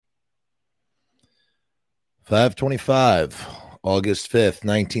525, August 5th,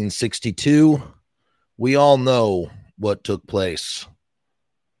 1962. We all know what took place.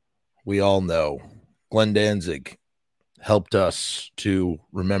 We all know. Glenn Danzig helped us to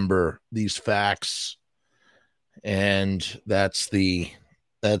remember these facts. And that's the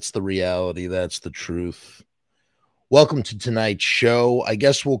reality. That's the truth. Welcome to tonight's show. I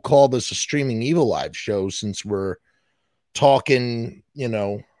guess we'll call this a Streaming Evil Live show since we're talking,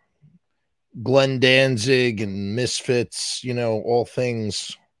 Glenn Danzig and Misfits, all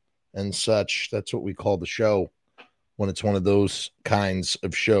things and such. That's what we call the show when it's one of those kinds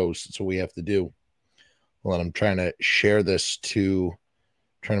of shows. That's what we have to do. Well, I'm trying to share this trying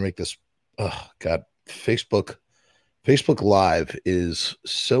to make this. Oh, God, Facebook Live is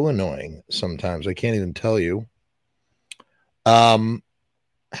so annoying sometimes. I can't even tell you. How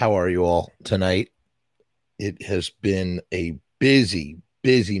are you all tonight? It has been a busy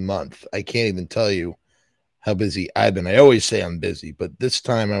month. I can't even tell you how busy I've been. I always say I'm busy, but this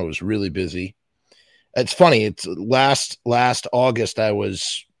time I was really busy. It's funny. It's last August I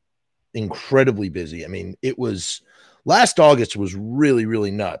was incredibly busy. I mean, last August was really,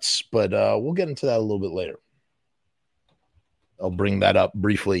 really nuts, but we'll get into that a little bit later. I'll bring that up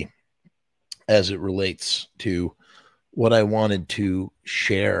briefly as it relates to what I wanted to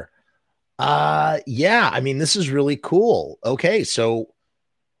share. I mean, this is really cool. Okay, so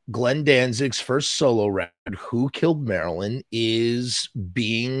Glenn Danzig's first solo record, Who Killed Marilyn, is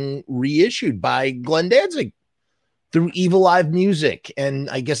being reissued by Glenn Danzig through Evil Live Music, and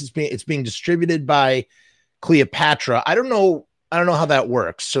I guess it's being distributed by Cleopatra. I don't know how that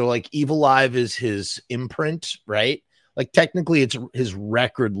works. So like Evil Live is his imprint, right? Like technically it's his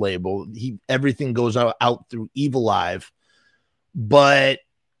record label. Everything goes out through Evil Live, but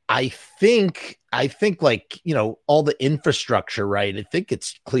I think like, all the infrastructure, right? I think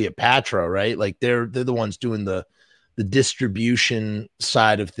it's Cleopatra, right? Like they're the ones doing the distribution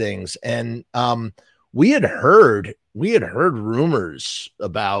side of things. And we had heard rumors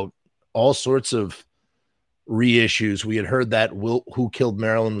about all sorts of reissues. We had heard that Who Killed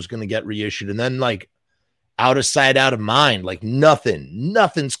Marilyn was going to get reissued, and then like out of sight, out of mind, like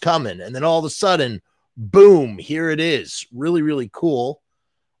nothing's coming. And then all of a sudden, boom, here it is. Really, really cool.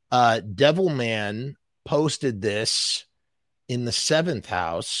 Devilman posted this in the 7th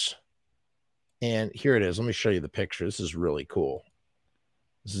house, and here it is. Let me show you the picture. This is really cool.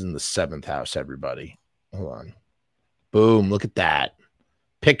 This is in the 7th house, everybody. Hold on. Boom, look at that.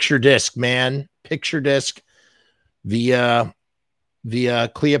 Picture disc, man. Picture disc via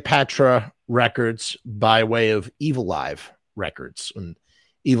Cleopatra Records by way of Evil Live Records. And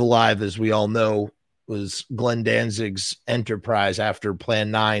Evil Live, as we all know, was Glenn Danzig's enterprise after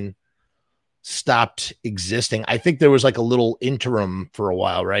Plan 9 stopped existing. I think there was like a little interim for a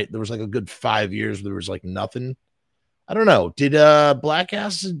while, right? There was like a good 5 years. There was like nothing. I don't know. Did Black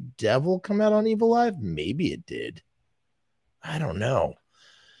Acid Devil come out on Evil Live? Maybe it did. I don't know.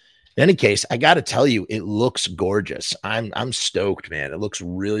 In any case, I got to tell you, it looks gorgeous. I'm stoked, man. It looks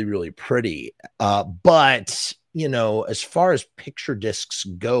really, really pretty. But, as far as picture discs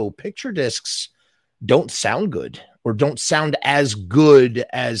go, picture discs don't sound good, or don't sound as good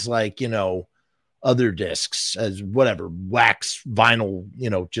as like, other discs, as whatever, wax vinyl,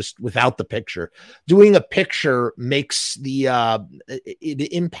 just without the picture. Doing a picture makes it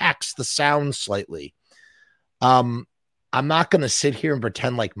impacts the sound slightly. I'm not going to sit here and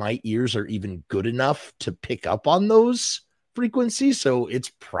pretend like my ears are even good enough to pick up on those frequencies, so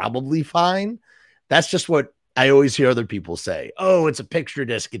it's probably fine. That's just what I always hear other people say. Oh, it's a picture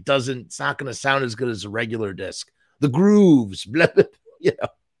disc. It's not going to sound as good as a regular disc. The grooves, blah, blah,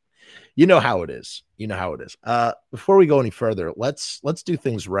 you know how it is. Before we go any further, let's do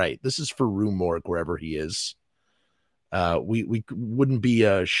things right. This is for Rue Morgue, wherever he is. We wouldn't be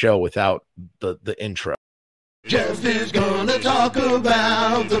a show without the intro. Jeff is gonna talk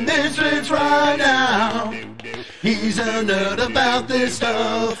about the Misfits right now. He's a nerd about this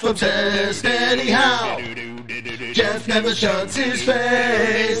stuff, obsessed anyhow. Jeff never shuts his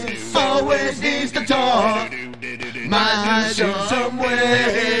face, always needs to talk. Might show some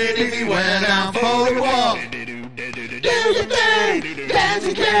weight if he went out for a walk. Do you think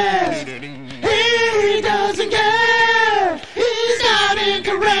Danzig cares? He doesn't care. He's not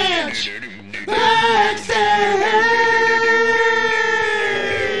in ranch.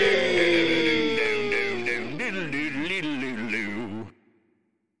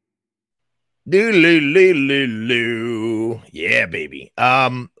 Yeah, baby.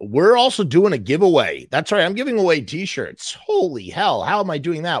 We're also doing a giveaway. That's right. I'm giving away t-shirts. Holy hell. How am I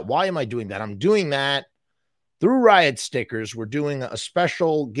doing that? Why am I doing that? I'm doing that through Riot Stickers. We're doing a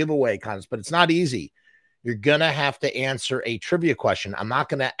special giveaway contest, but it's not easy. you're going to have to answer a trivia question. I'm not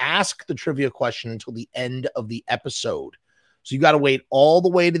going to ask the trivia question until the end of the episode. So you got to wait all the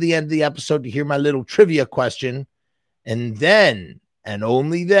way to the end of the episode to hear my little trivia question. And then, and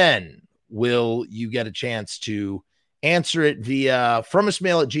only then, will you get a chance to answer it via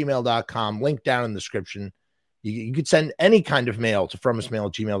frumessmail@gmail.com. Link down in the description. You could send any kind of mail to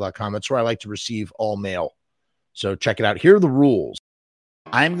frumessmail@gmail.com. That's where I like to receive all mail. So check it out. Here are the rules.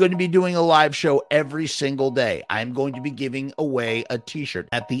 I'm going to be doing a live show every single day. I'm going to be giving away a t-shirt.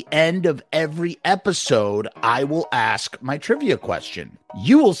 At the end of every episode, I will ask my trivia question.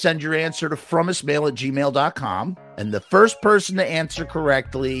 You will send your answer to frumessmail@gmail.com, and the first person to answer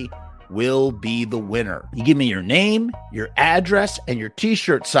correctly will be the winner. You give me your name, your address, and your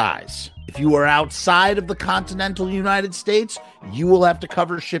t-shirt size. If you are outside of the continental United States, you will have to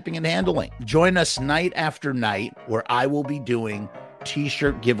cover shipping and handling. Join us night after night where I will be doing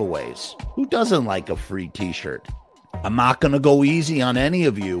t-shirt giveaways. Who doesn't like a free t-shirt? I'm not going to go easy on any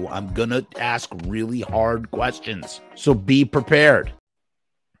of you. I'm going to ask really hard questions. So be prepared.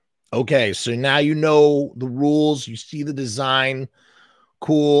 Okay, so now you know the rules. You see the design.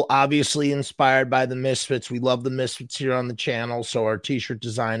 Cool. Obviously inspired by the Misfits. We love the Misfits here on the channel. So our t-shirt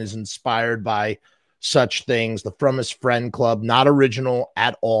design is inspired by such things. The Frumess Friend Club, not original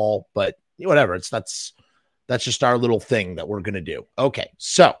at all, but whatever. That's just our little thing that we're going to do. Okay,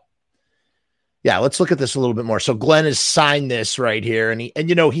 so yeah, let's look at this a little bit more. So Glenn has signed this right here, and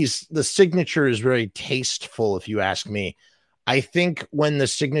the signature is very tasteful, if you ask me. I think when the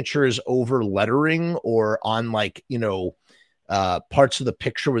signature is over lettering or on parts of the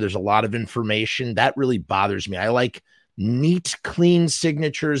picture where there's a lot of information, that really bothers me. I like neat, clean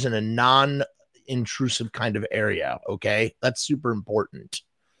signatures in a non-intrusive kind of area. Okay, that's super important.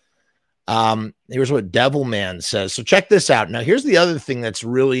 Here's what Devilman says. So check this out. Now, here's the other thing that's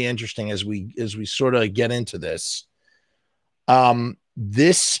really interesting as we sort of get into this. The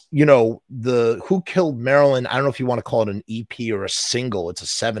Who Killed Marilyn, I don't know if you want to call it an EP or a single. It's a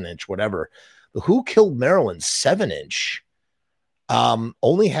 7-inch, whatever. The Who Killed Marilyn 7-inch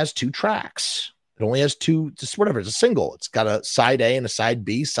only has 2 tracks. It only has 2, just whatever. It's a single. It's got a side A and a side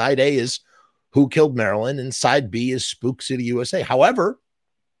B. Side A is Who Killed Marilyn, and side B is Spook City, USA. However,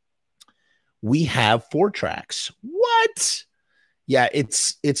 we have 4 tracks. What? Yeah,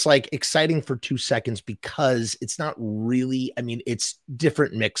 it's like exciting for 2 seconds because it's not really, it's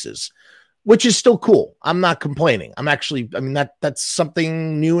different mixes, which is still cool. I'm not complaining. That's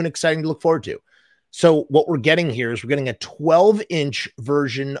something new and exciting to look forward to. So what we're getting here is we're getting a 12-inch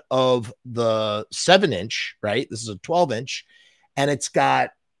version of the 7-inch, right? This is a 12-inch, and it's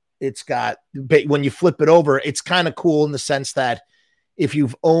got, when you flip it over, it's kind of cool in the sense that if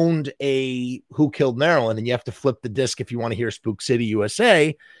you've owned a Who Killed Marilyn and you have to flip the disc if you want to hear Spook City,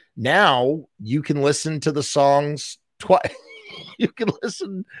 USA, now you can listen to the songs twice. You can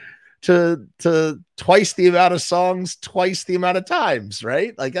listen to twice the amount of songs, twice the amount of times,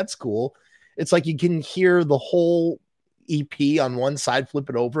 right? Like, that's cool. It's like you can hear the whole EP on one side, flip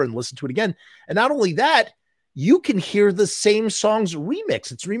it over and listen to it again. And not only that, you can hear the same songs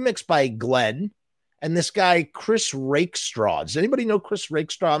remixed. It's remixed by Glenn and this guy, Chris Rakestraw. Does anybody know Chris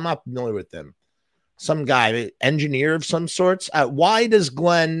Rakestraw? I'm not familiar with him. Some guy, engineer of some sorts. Why does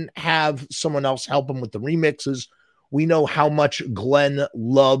Glenn have someone else help him with the remixes? We know how much Glenn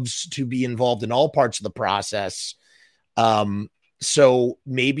loves to be involved in all parts of the process. So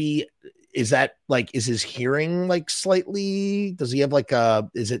maybe is his hearing like slightly? Does he have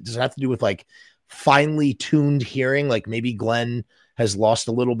does it have to do with like finely tuned hearing? Like maybe Glenn has lost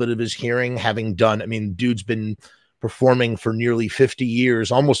a little bit of his hearing, having done, dude's been performing for nearly 50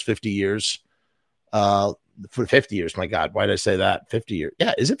 years, almost 50 years, for 50 years. My God, why did I say that? 50 years.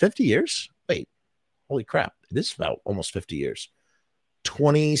 Yeah. Is it 50 years? Wait, holy crap. It is about almost 50 years.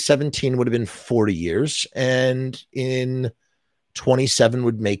 2017 would have been 40 years. And in 27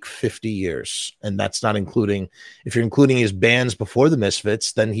 would make 50 years. And that's not including, if you're including his bands before the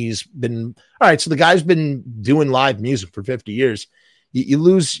Misfits, then he's been, all right. So the guy's been doing live music for 50 years. You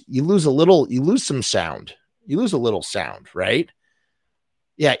lose some sound. You lose a little sound, right?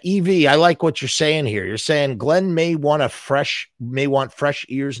 Yeah. EV, I like what you're saying here. You're saying Glenn may want fresh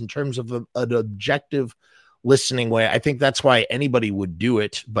ears in terms of an objective listening way. I think that's why anybody would do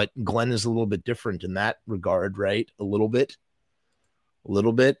it, but Glenn is a little bit different in that regard, right? A little bit.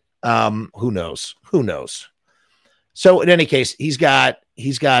 Who knows? So in any case, he's got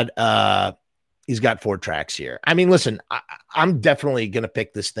 4 tracks here. Listen, I'm definitely going to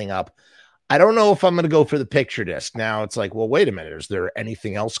pick this thing up. I don't know if I'm going to go for the picture disc. Now it's like, well, wait a minute. Is there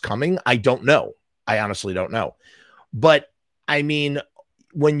anything else coming? I don't know. I honestly don't know. But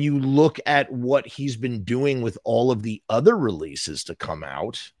when you look at what he's been doing with all of the other releases to come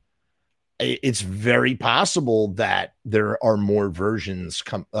out, it's very possible that there are more versions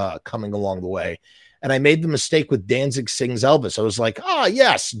coming along the way. And I made the mistake with Danzig Sings Elvis. I was like,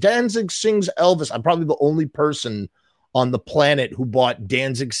 yes, Danzig Sings Elvis. I'm probably the only person on the planet who bought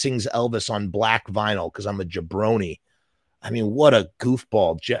Danzig Sings Elvis on black vinyl because I'm a jabroni. I mean, what a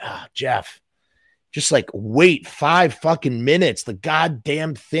goofball, Jeff. Just like wait 5 fucking minutes. The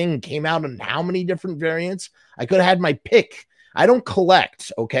goddamn thing came out in how many different variants? I could have had my pick. I don't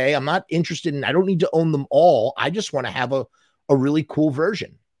collect, okay? I'm not interested in, I don't need to own them all. I just want to have a really cool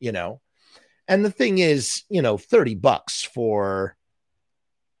version, you know? And the thing is, you know, $30 for,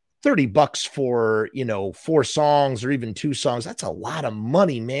 you know, 4 songs or even 2 songs. That's a lot of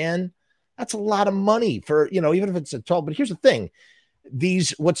money, man. That's a lot of money for, you know, even if it's a 12. But here's the thing.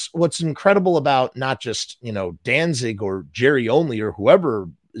 What's incredible about not just, you know, Danzig or Jerry Only or whoever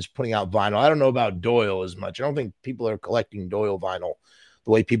is putting out vinyl. I don't know about Doyle as much. I don't think people are collecting Doyle vinyl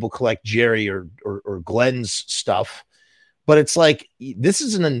the way people collect Jerry or Glenn's stuff. But it's like, this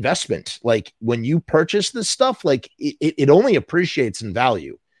is an investment. Like when you purchase this stuff, like it only appreciates in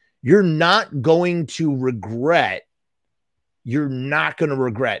value. You're not going to regret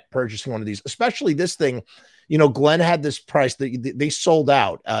purchasing one of these, especially this thing. You know, Glenn had this price that they sold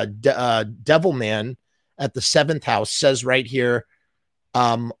out. Devilman at the 7th House says right here,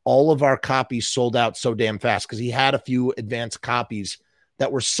 all of our copies sold out so damn fast because he had a few advanced copies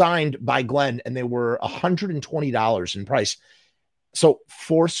that were signed by Glenn and they were $120 in price. So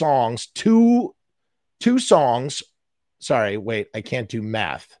 4 songs, two songs. Sorry, wait, I can't do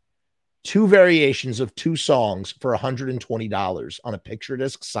math. 2 variations of 2 songs for $120 on a picture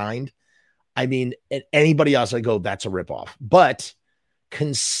disc signed. I mean, anybody else, I go, that's a ripoff. But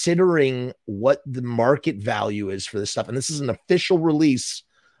considering what the market value is for this stuff, and this is an official release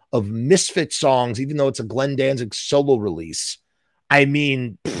of Misfits songs, even though it's a Glenn Danzig solo release, I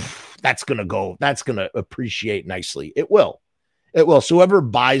mean, that's going to appreciate nicely. It will. So whoever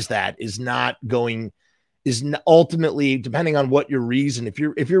buys that is ultimately, depending on what your reason, if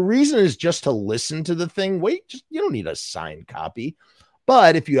your reason is just to listen to the thing, you don't need a signed copy.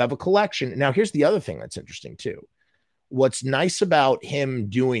 But if you have a collection, now here's the other thing that's interesting too. What's nice about him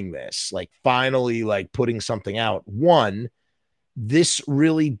doing this, like finally like putting something out, one, this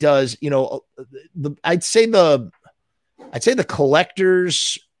really does, you know, I'd say the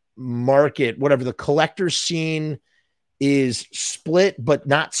collectors market, whatever, the collectors scene is split, but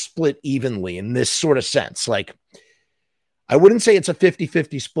not split evenly in this sort of sense. Like, I wouldn't say it's a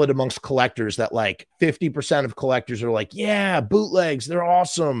 50-50 split amongst collectors that like 50% of collectors are like, yeah, bootlegs, they're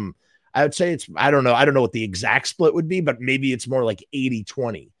awesome. I would say I don't know what the exact split would be, but maybe it's more like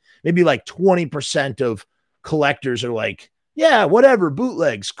 80-20. Maybe like 20% of collectors are like, yeah, whatever,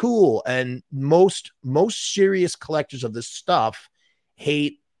 bootlegs, cool. And most serious collectors of this stuff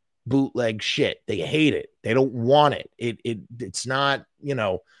hate bootleg shit. They hate it. They don't want it. It's not, you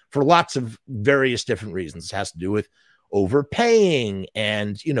know, for lots of various different reasons. It has to do with overpaying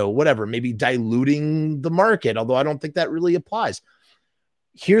and, you know, whatever, maybe diluting the market, although I don't think that really applies.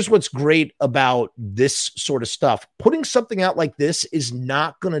 Here's what's great about this sort of stuff. Putting something out like this is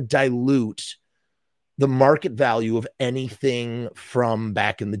not going to dilute the market value of anything from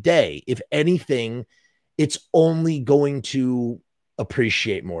back in the day. If anything, it's only going to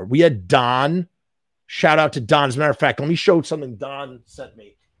appreciate more. We had Don. Shout out to Don. As a matter of fact, let me show something Don sent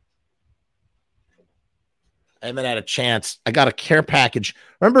me. I haven't had a chance. I got a care package.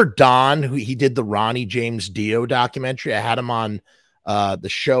 Remember Don, who he did the Ronnie James Dio documentary? I had him on the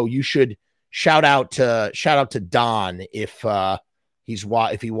show. You should shout out to Don if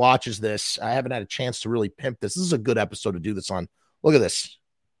he watches this. I haven't had a chance to really pimp this. This is a good episode to do this on. Look at this.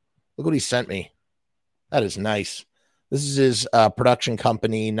 Look what he sent me. That is nice. This is his production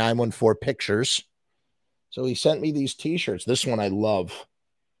company, 914 Pictures. So he sent me these t-shirts. This one I love.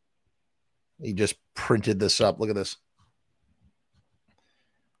 He just printed this up. Look at this.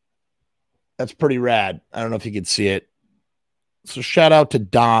 That's pretty rad. I don't know if you could see it. So shout out to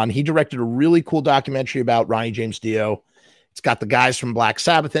Don. He directed a really cool documentary about Ronnie James Dio. It's got the guys from Black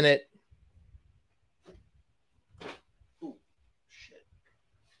Sabbath in it. Ooh, shit.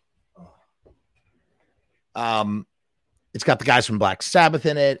 It's got the guys from Black Sabbath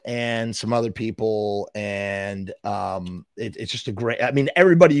in it and some other people. And it's just a great, I mean,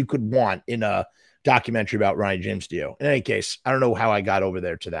 everybody you could want in a documentary about Ronnie James Dio. In any case, I don't know how I got over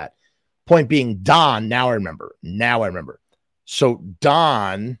there to that. Point being, Don, now I remember. So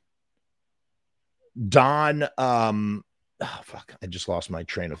Don, oh, fuck, I just lost my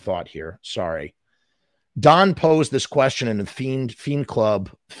train of thought here. Sorry. Don posed this question in a fiend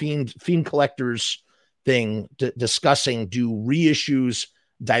collectors thing discussing, do reissues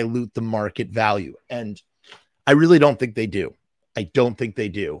dilute the market value? And I really don't think they do. I don't think they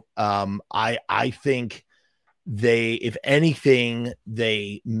do. I think they, if anything,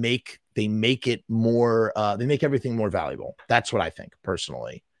 they make it more, they make everything more valuable. That's what I think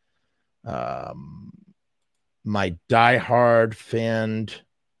personally. My diehard friend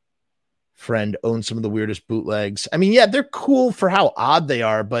owns some of the weirdest bootlegs. I mean, yeah, they're cool for how odd they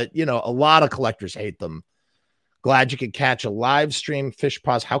are, but you know, a lot of collectors hate them. Glad you could catch a live stream. Fish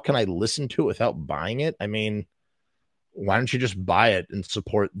Paws. How can I listen to it without buying it? I mean, why don't you just buy it and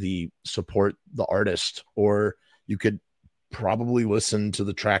support the artist? Or you could probably listen to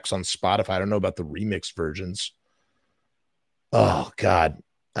the tracks on Spotify. I don't know about the remix versions. Oh God.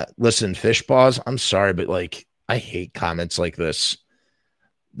 Listen, Fish Paws, I'm sorry, but like, I hate comments like this.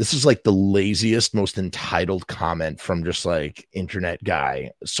 This is like the laziest, most entitled comment from just like internet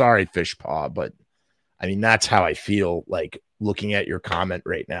guy. Sorry, Fish Paw, but I mean, that's how I feel like looking at your comment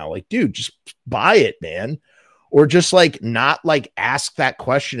right now. Like, dude, just buy it, man. Or just like not like ask that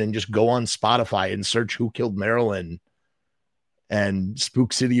question and just go on Spotify and search Who Killed Marilyn and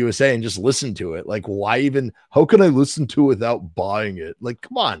Spook City USA and just listen to it. Like, why even, how can I listen to it without buying it? Like,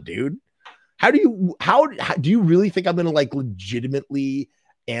 come on, dude. How do you really think I'm going to like legitimately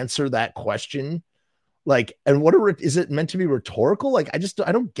answer that question? Like, and is it meant to be rhetorical? Like, I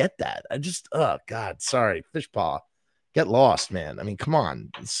don't get that. Oh God, sorry, Fish Paw, get lost, man. I mean, come on.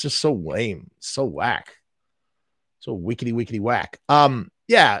 It's just so lame. So whack. So wickety whack.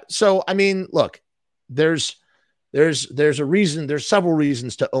 Yeah. So, I mean, look, there's a reason. There's several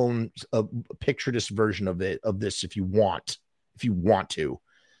reasons to own a picture disc version of this if you want to.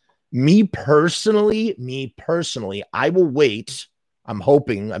 Me personally, I will wait. I'm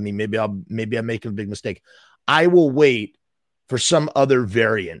hoping. I mean, maybe I'm making a big mistake. I will wait for some other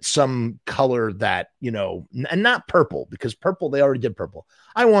variant, some color that, you know, and not purple, because purple, they already did purple.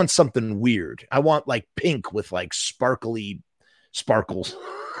 I want something weird. I want like pink with like sparkly sparkles.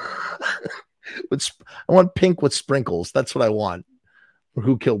 I want pink with sprinkles. That's what I want for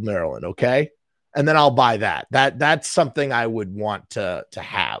Who Killed Marilyn. Okay. And then I'll buy that. That's something I would want to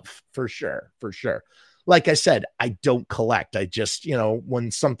have for sure. Like I said, I don't collect. I just, you know,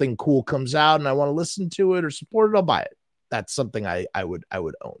 when something cool comes out and I want to listen to it or support it, I'll buy it. That's something I would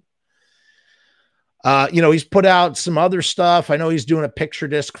own. You know, he's put out some other stuff. I know he's doing a picture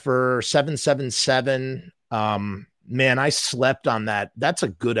disc for 777. Man, I slept on that. That's a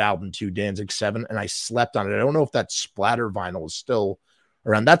good album too, Danzig 7, and I slept on it. I don't know if that splatter vinyl is still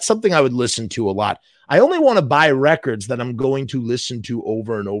around. That's something I would listen to a lot. I only want to buy records that I'm going to listen to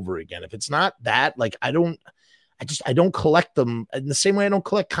over and over again. If it's not that, like, I don't collect them in the same way I don't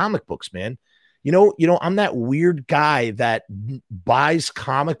collect comic books, man. You know, I'm that weird guy that buys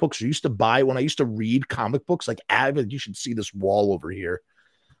comic books, or used to buy when I used to read comic books. Like, you should see this wall over here.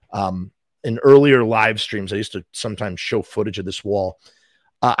 In earlier live streams, I used to sometimes show footage of this wall.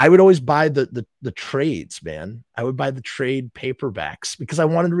 I would always buy the trades, man. I would buy the trade paperbacks because I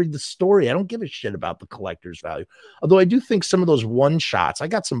wanted to read the story. I don't give a shit about the collector's value. Although I do think some of those one shots, I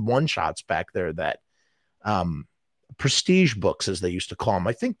got some one shots back there that prestige books, as they used to call them.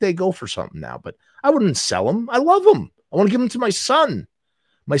 I think they go for something now, but I wouldn't sell them. I love them. I want to give them to my son.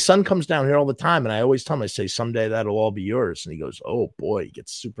 My son comes down here all the time, and I always tell him, I say, someday that'll all be yours. And he goes, oh boy, he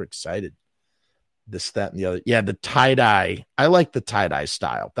gets super excited. This, that, and the other. Yeah, the tie-dye. I like the tie-dye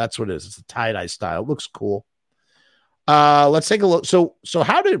style. That's what it is. It's the tie-dye style. It looks cool. Let's take a look. So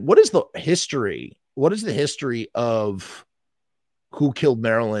what is the history? What is the history of Who Killed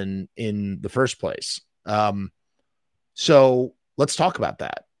Marilyn in the first place? So let's talk about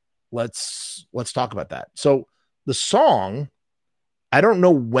that. Let's talk about that. So the song, I don't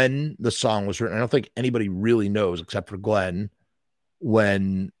know when the song was written. I don't think anybody really knows except for Glenn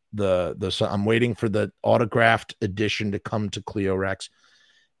when I'm waiting for the autographed edition to come to Cleo Rex.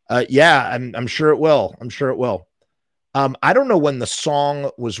 Yeah, I'm sure it will. I don't know when the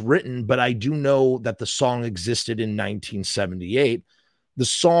song was written, but I do know that the song existed in 1978. The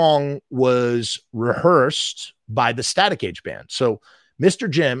song was rehearsed by the Static Age band. So Mr.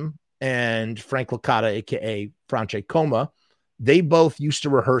 Jim and Frank Licata, aka Franche Coma, they both used to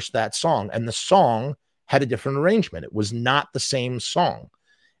rehearse that song, and the song had a different arrangement. It was not the same song.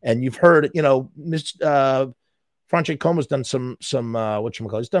 And you've heard, you know, Franche Coma's done some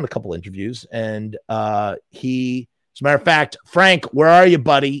whatchamacallit. He's done a couple interviews, and as a matter of fact, Frank, where are you,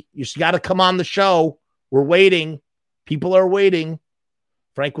 buddy? You got to come on the show. We're waiting. People are waiting.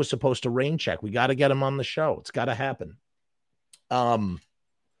 Frank was supposed to rain check. We got to get him on the show. It's got to happen.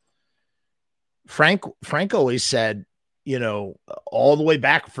 Frank always said, you know, all the way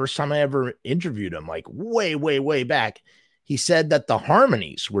back, first time I ever interviewed him, like way back, he said that the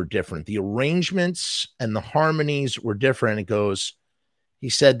harmonies were different. The arrangements and the harmonies were different. He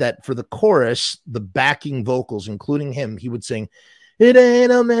said that for the chorus, the backing vocals, including him, he would sing, "It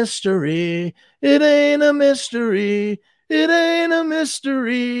ain't a mystery. It ain't a mystery. It ain't a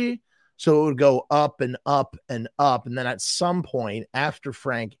mystery." So it would go up and up and up. And then at some point, after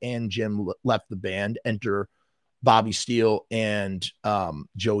Frank and Jim left the band, enter Bobby Steele and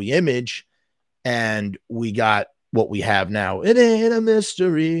Joey Image. And we got what we have now. It ain't a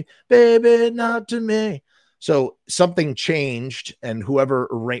mystery, baby, not to me. So something changed, and whoever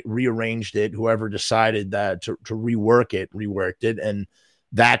rearranged it, whoever decided that to reworked it. And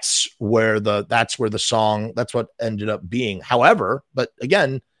that's what ended up being. However, but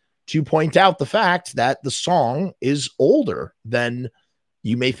again, to point out the fact that the song is older than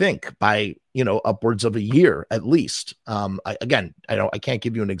you may think by, you know, upwards of a year at least. I can't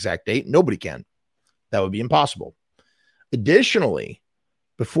give you an exact date. Nobody can. That would be impossible. Additionally,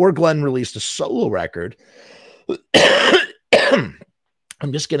 before Glenn released a solo record, I'm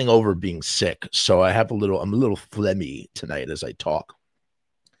just getting over being sick, so I'm a little phlegmy tonight as I talk.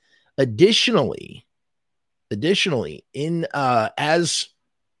 Additionally, what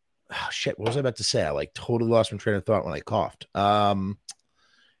was I about to say? I like totally lost my train of thought when I coughed.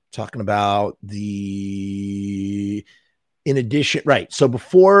 Talking about in addition, right? So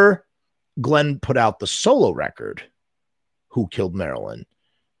before Glenn put out the solo record, Who Killed Marilyn,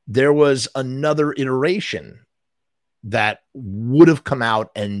 there was another iteration that would have come out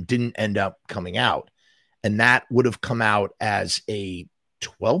and didn't end up coming out. And that would have come out as a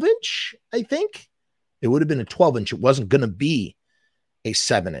 12-inch, I think. It would have been a 12-inch. It wasn't going to be a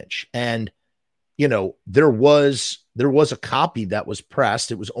 7-inch. And, you know, there was a copy that was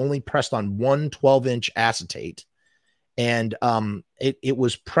pressed. It was only pressed on one 12-inch acetate. And it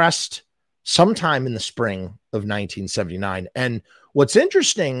was pressed sometime in the spring of 1979. And what's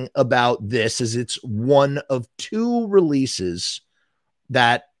interesting about this is it's one of two releases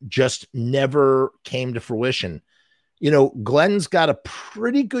that just never came to fruition. You know, Glenn's got a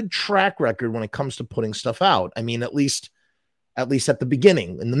pretty good track record when it comes to putting stuff out. I mean, at least at the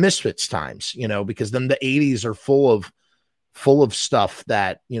beginning in the Misfits times, you know, because then the 80s are full of stuff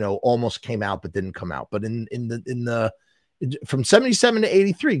that, you know, almost came out but didn't come out. But from 77 to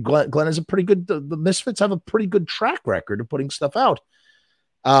 83, Glenn is a pretty good, the Misfits have a pretty good track record of putting stuff out.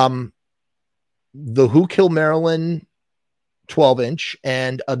 The Who Killed Marilyn 12-inch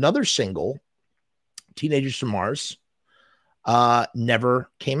and another single, Teenagers from Mars,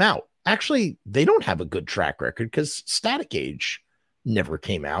 never came out. Actually, they don't have a good track record because Static Age never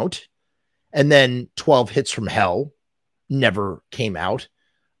came out. And then 12 Hits from Hell never came out.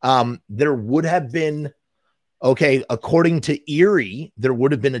 There would have been, according to Eerie, there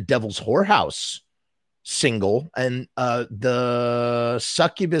would have been a Devil's Whorehouse single. And the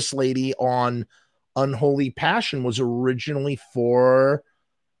Succubus lady on Unholy Passion was originally for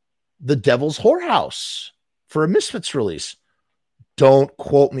the Devil's Whorehouse for a Misfits release. Don't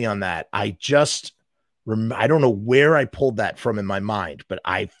quote me on that. I don't know where I pulled that from in my mind, but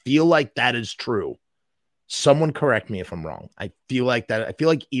I feel like that is true. Someone correct me if I'm wrong. I feel like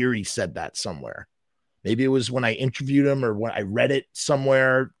Eerie said that somewhere. Maybe it was when I interviewed him or when I read it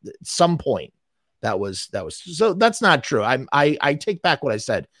somewhere at some point. That was so that's not true. I take back what I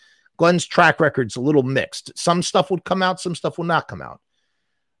said. Glenn's track record's a little mixed. Some stuff would come out, some stuff will not come out.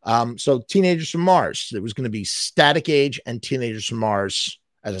 So Teenagers from Mars, there was going to be Static Age and Teenagers from Mars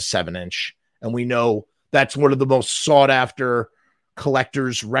as a 7-inch. And we know that's one of the most sought after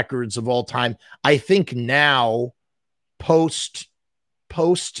collector's records of all time. I think now post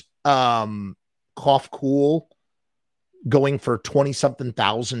Cough Cool going for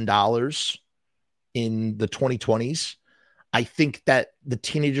 $20,000 in the 2020s. I think that the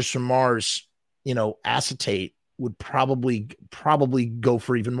Teenagers from Mars, you know, acetate would probably go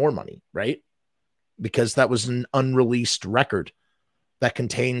for even more money, right? Because that was an unreleased record that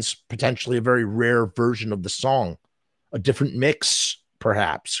contains potentially a very rare version of the song, a different mix,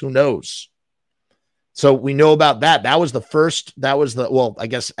 perhaps, who knows? So we know about that. I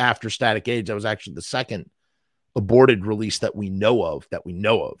guess after Static Age, that was actually the second aborted release that we know of, at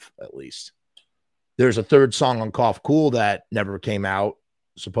least. There's a third song on Cough Cool that never came out,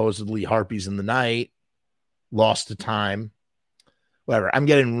 supposedly Harpies in the Night, Lost to Time, whatever. I'm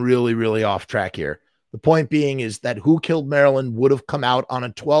getting really, really off track here. The point being is that Who Killed Marilyn would have come out on a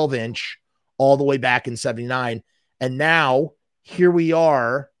 12-inch all the way back in 79. And now here we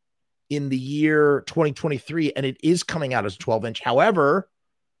are in the year 2023, and it is coming out as a 12-inch. However,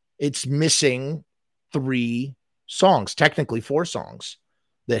 it's missing 3 songs, technically 4 songs.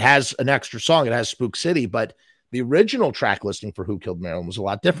 That has an extra song. It has Spook City, but the original track listing for Who Killed Marilyn was a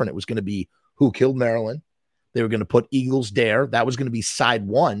lot different. It was going to be Who Killed Marilyn. They were going to put Eagles Dare. That was going to be side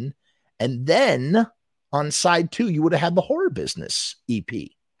 1. And then on side 2, you would have had the Horror Business EP.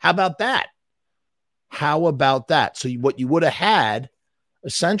 How about that? How about that? So what you would have had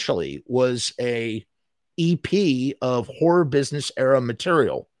essentially was a EP of Horror Business era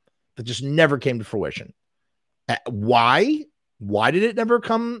material that just never came to fruition. Why? Why did it never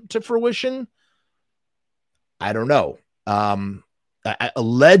come to fruition? I don't know.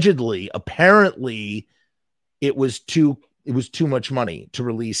 Allegedly, apparently, it was too much money to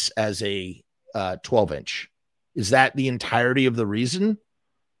release as a 12-inch. Is that the entirety of the reason?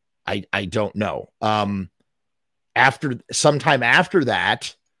 I don't know. Sometime after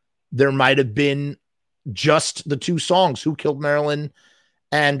that, there might have been just the 2 songs, Who Killed Marilyn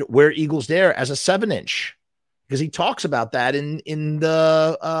and Where Eagles Dare, as a 7-inch. Because he talks about that in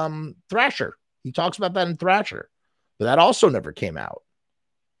the Thrasher. He talks about that in Thrasher. But that also never came out.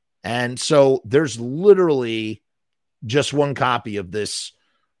 And so there's literally just one copy of this,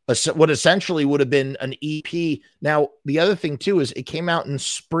 what essentially would have been an EP. Now, the other thing, too, is it came out in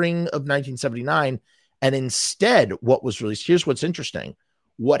spring of 1979. And instead, what was released, here's what's interesting.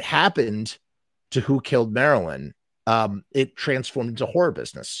 What happened to Who Killed Marilyn? It transformed into Horror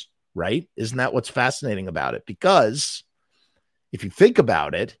Business. Right? Isn't that what's fascinating about it? Because if you think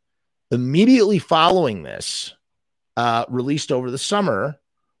about it, immediately following this, released over the summer,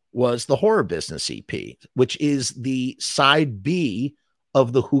 was the Horror Business EP, which is the side B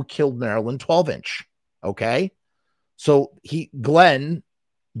of the Who Killed Marilyn 12-inch. Okay? So Glenn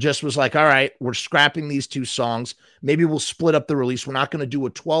just was like, all right, we're scrapping these 2 songs. Maybe we'll split up the release. We're not going to do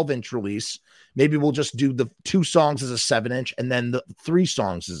a 12-inch release. Maybe we'll just do the 2 songs as a 7-inch and then the 3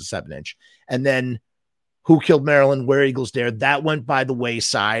 songs as a 7-inch. And then Who Killed Marilyn, Where Eagles Dare, that went by the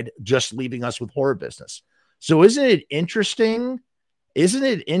wayside, just leaving us with Horror Business. So isn't it interesting? Isn't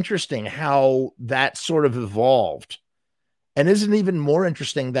it interesting how that sort of evolved? And isn't it even more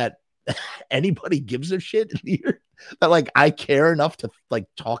interesting that anybody gives a shit here? That like I care enough to like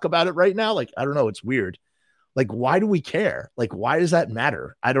talk about it right now? Like, I don't know. It's weird. Like, why do we care? Like, why does that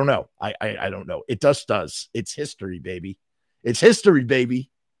matter? I don't know. I don't know. It just does. It's history, baby. It's history, baby.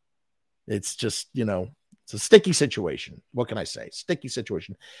 It's just, it's a sticky situation. What can I say? Sticky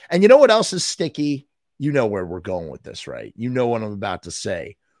situation. And you know what else is sticky? You know where we're going with this, right? You know what I'm about to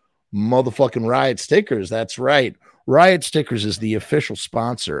say. Motherfucking Riot Stickers. That's right. Riot Stickers is the official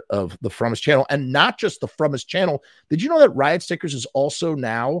sponsor of the Frumess channel, and not just the Frumess channel. Did you know that Riot Stickers is also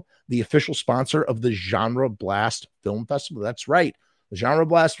now the official sponsor of the Genre Blast Film Festival? That's right. The Genre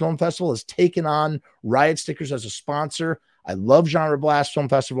Blast Film Festival has taken on Riot Stickers as a sponsor. I love Genre Blast Film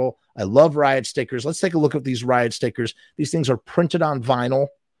Festival. I love Riot Stickers. Let's take a look at these Riot Stickers. These things are printed on vinyl.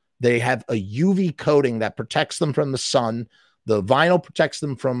 They have a UV coating that protects them from the sun. The vinyl protects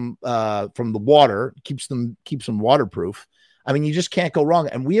them from the water, keeps them waterproof. I mean, you just can't go wrong.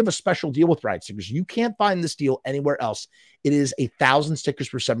 And we have a special deal with Riot Stickers. You can't find this deal anywhere else. It is 1,000 stickers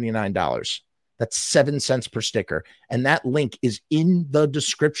for $79. That's 7 cents per sticker. And that link is in the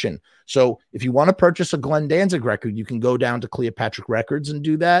description. So if you want to purchase a Glenn Danzig record, you can go down to Cleopatra Records and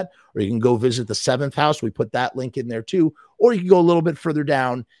do that. Or you can go visit the 7th House. We put that link in there too. Or you can go a little bit further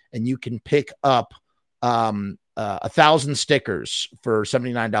down and you can pick up 1,000 stickers for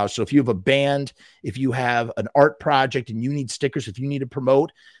 $79. So if you have a band, if you have an art project and you need stickers, if you need to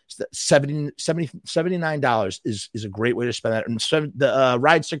promote, $79 is a great way to spend that. And so the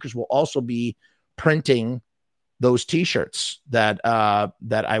Ride Stickers will also be printing those t-shirts that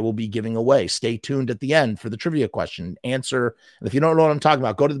I will be giving away. Stay tuned at the end for the trivia question answer. And if you don't know what I'm talking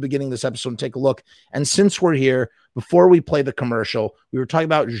about, go to the beginning of this episode and take a look. And since we're here, before we play the commercial, we were talking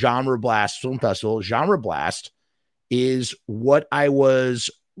about Genre Blast Film Festival. Genre Blast is what I was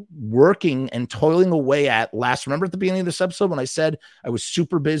working and toiling away at last. Remember at the beginning of this episode when I said I was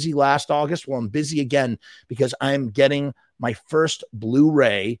super busy last August? Well, I'm busy again because I'm getting my first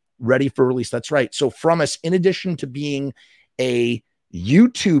Blu-ray ready for release. That's right. So Frumess, in addition to being a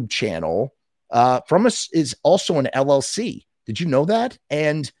YouTube channel, Frumess is also an LLC. Did you know that?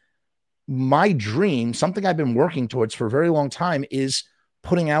 And my dream, something I've been working towards for a very long time, is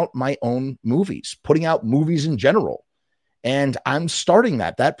putting out my own movies, putting out movies in general. And I'm starting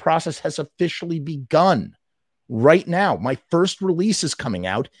that. That process has officially begun right now. My first release is coming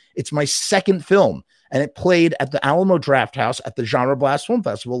out. It's my second film, and it played at the Alamo Draft House at the Genre Blast Film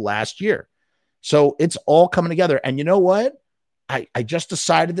Festival last year. So it's all coming together. And you know what? I just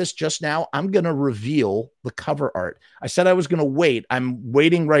decided this just now. I'm going to reveal the cover art. I said I was going to wait. I'm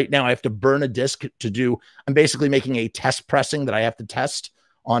waiting right now. I have to burn a disc to do. I'm basically making a test pressing that I have to test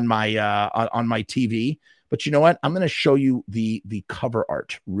on my on my TV. But you know what? I'm going to show you the cover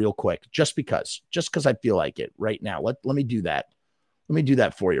art real quick, just because I feel like it right now. Let me do that. Let me do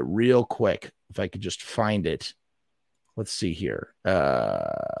that for you real quick. If I could just find it. Let's see here.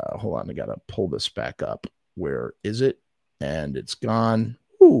 Hold on. I got to pull this back up. Where is it? And it's gone.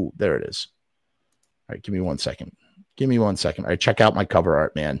 Ooh, there it is. All right. Give me 1 second. Give me 1 second. All right. Check out my cover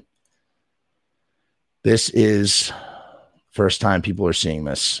art, man. This is first time people are seeing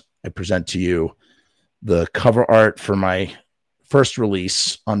this. I present to you the cover art for my first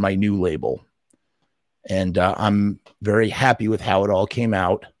release on my new label. And I'm very happy with how it all came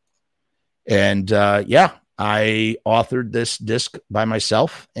out. And yeah, I authored this disc by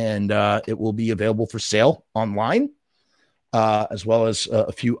myself, and it will be available for sale online, as well as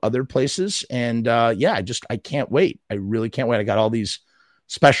a few other places. And yeah, I can't wait. I really can't wait. I got all these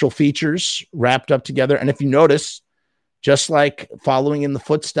special features wrapped up together. And if you notice, just like following in the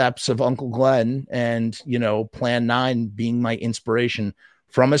footsteps of Uncle Glenn and, Plan 9 being my inspiration,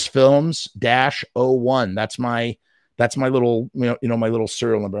 Frumess Films -01. That's my little, my little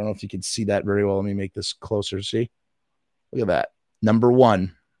serial number. I don't know if you can see that very well. Let me make this closer. See, look at that. Number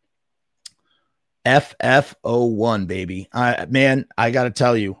 1, FF01, baby. Man, I got to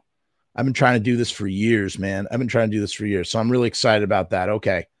tell you, I've been trying to do this for years, man. So I'm really excited about that.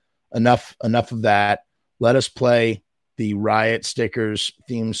 Okay. Enough of that. Let us play the Riot Stickers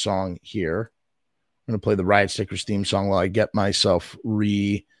theme song here. I'm going to play the Riot Stickers theme song while I get myself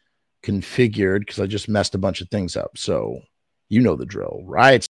reconfigured, because I just messed a bunch of things up. So you know the drill.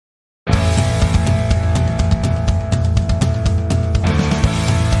 Riot. We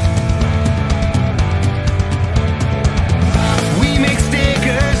make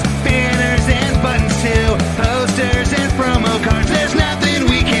stickers, banners, and buttons too. Posters and promo cards. There's nothing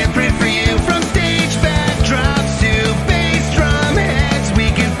we can't print for you. From stage backdrops to bass drum heads.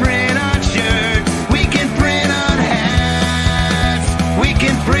 We can print on shirts. We can print on hats. We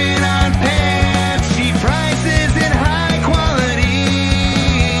can print on pants. Cheap prices and high quality.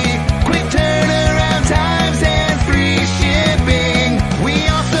 Quick turnaround times and free shipping. We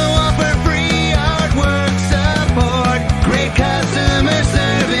also offer free artwork support, great customer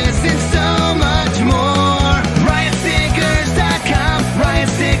service, and so much more. RiotStickers.com. Riot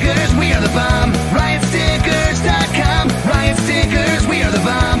Stickers, we are the bomb. RiotStickers.com. Riot Stickers, we are the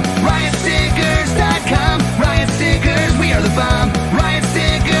bomb. RiotStickers.com. Riot Stickers, we are the bomb.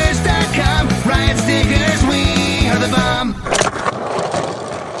 RiotStickers.com. Riot Stickers, we are the bomb.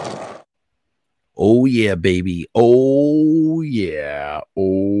 Oh yeah, baby. Oh yeah.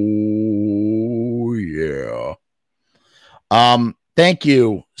 Oh yeah. Thank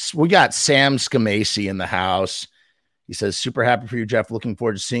you. We got Sam Scamacy in the house. He says, super happy for you, Jeff. Looking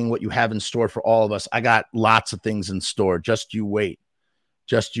forward to seeing what you have in store for all of us. I got lots of things in store. Just you wait.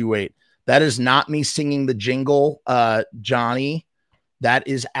 Just you wait. That is not me singing the jingle, Johnny. That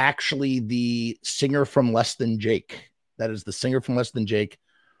is actually the singer from Less Than Jake. That is the singer from Less Than Jake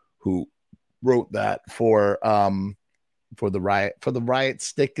who wrote that for the Riot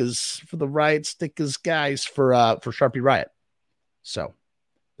Stickers guys for Sharpie Riot. So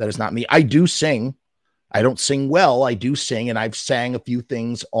that is not me. I do sing. I don't sing well. I do sing, and I've sang a few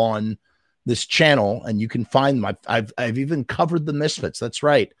things on this channel, and you can find them. I've even covered the Misfits. That's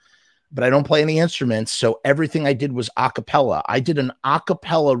right. But I don't play any instruments, so everything I did was a cappella. I did an a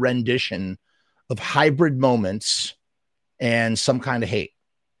cappella rendition of Hybrid Moments and Some Kind of Hate,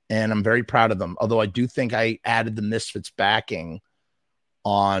 and I'm very proud of them. Although I do think I added the Misfits backing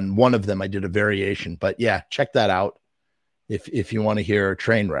on one of them. I did a variation, but yeah, check that out if you want to hear a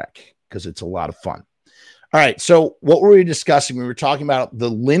train wreck, because it's a lot of fun. All right, so what were we discussing? We were talking about the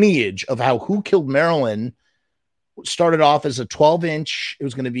lineage of how Who Killed Marilyn started off as a 12-inch. It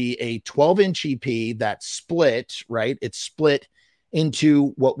was going to be a 12-inch EP that split, right? It split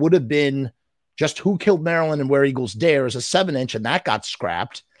into what would have been just Who Killed Marilyn and Where Eagles Dare as a 7-inch, and that got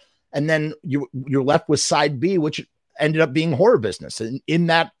scrapped. And then you're left with side B, which ended up being Horror Business. And in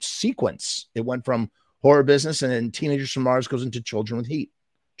that sequence, it went from Horror Business, and then Teenagers from Mars goes into Children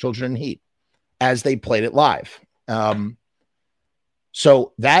in Heat, as they played it live.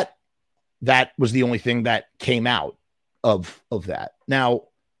 So that was the only thing that came out of that. Now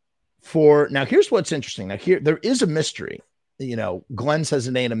here's what's interesting. Now here, there is a mystery. Glenn says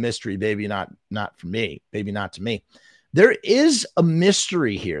it ain't a mystery, baby, not for me, baby, not to me. There is a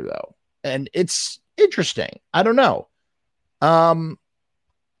mystery here, though, and it's interesting. I don't know.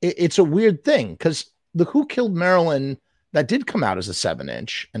 It's a weird thing, because the Who Killed Marilyn that did come out as a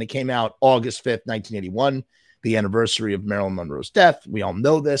 7-inch, and it came out August 5th, 1981, the anniversary of Marilyn Monroe's death. We all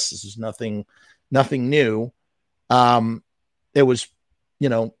know this. This is nothing new. It was,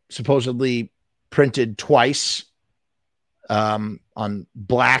 supposedly printed twice on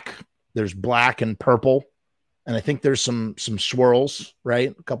black. There's black and purple, and I think there's some swirls,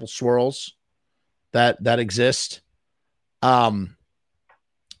 right? A couple swirls that exist.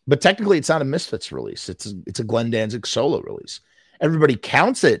 But technically, it's not a Misfits release. It's a Glenn Danzig solo release. Everybody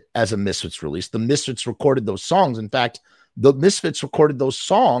counts it as a Misfits release. The Misfits recorded those songs. In fact, the Misfits recorded those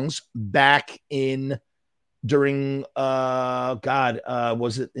songs back during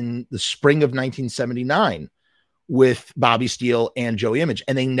was it in the spring of 1979 with Bobby Steele and Joey Image,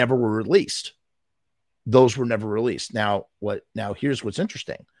 and they never were released. Those were never released. Now here's what's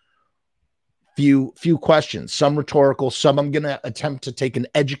interesting. Few questions, some rhetorical, some I'm going to attempt to take an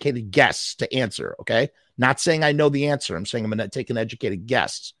educated guess to answer. Okay. Not saying I know the answer. I'm saying I'm going to take an educated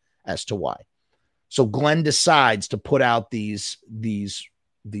guess as to why. So Glenn decides to put out these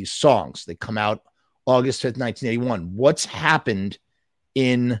songs. They come out August 5th, 1981. What's happened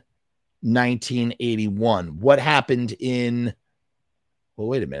in 1981? What happened in, well,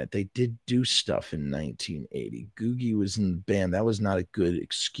 wait a minute. They did do stuff in 1980. Googie was in the band. That was not a good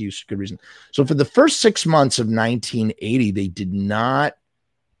excuse, good reason. So for the first 6 months of 1980, they did not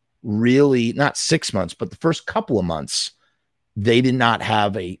really, not 6 months, but the first couple of months, they did not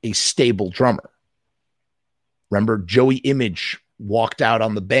have a stable drummer. Remember, Joey Image walked out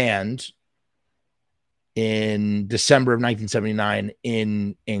on the band in December of 1979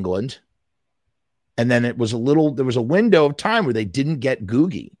 in England. And then there was a window of time where they didn't get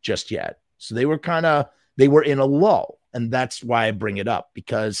Googie just yet. So they were in a lull. And that's why I bring it up,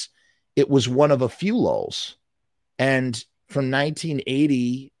 because it was one of a few lulls. And from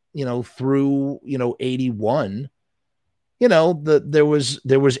 1980, through, 81, there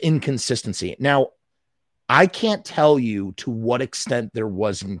was inconsistency. Now, I can't tell you to what extent there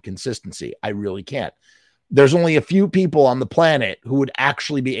was inconsistency. I really can't. There's only a few people on the planet who would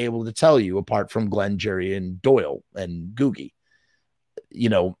actually be able to tell you, apart from Glenn, Jerry, and Doyle and Googie.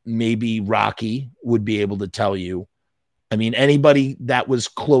 Maybe Rocky would be able to tell you. I mean, anybody that was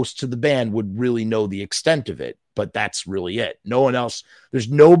close to the band would really know the extent of it, but that's really it. No one else. There's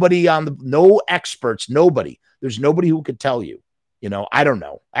nobody no experts, nobody. There's nobody who could tell you. I don't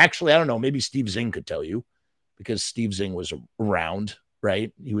know. Actually, I don't know. Maybe Steve Zing could tell you, because Steve Zing was around,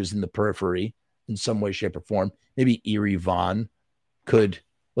 right? He was in the periphery in some way, shape, or form. Maybe Eerie Von could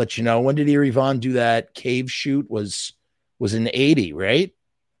let you know. When did Eerie Von do that cave shoot? Was in 80, right? It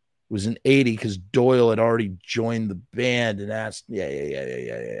was in 80 because Doyle had already joined the band and asked.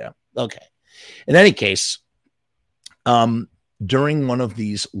 Yeah. Okay. In any case, during one of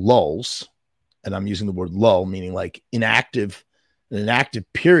these lulls, and I'm using the word lull, meaning like an inactive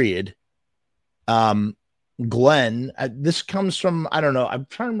period, Glenn, this comes from, I don't know. I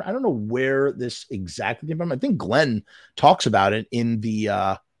don't know where this exactly came from. I think Glenn talks about it in the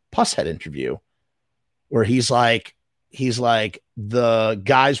Pusshead interview, where he's like, the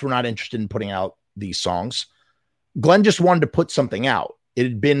guys were not interested in putting out these songs. Glenn just wanted to put something out. It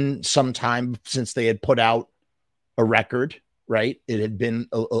had been some time since they had put out a record, right? It had been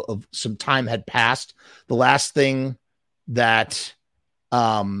some time had passed. The last thing that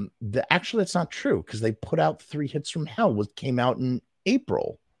actually that's not true, because they put out 3 Hits from Hell, came out in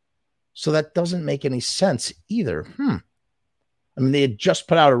April, so that doesn't make any sense either. I mean, they had just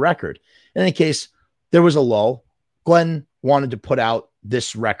put out a record. In any case, there was a lull. Glenn wanted to put out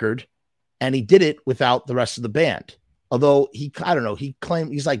this record, and he did it without the rest of the band. Although he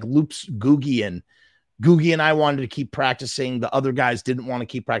claimed he's like loops Googie and I wanted to keep practicing. The other guys didn't want to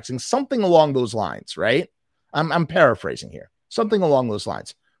keep practicing, something along those lines, right? I'm paraphrasing here. Something along those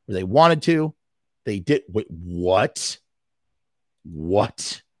lines, where they wanted to, they did. Wait, what?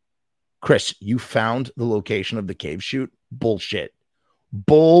 What? Chris, you found the location of the cave shoot? Bullshit.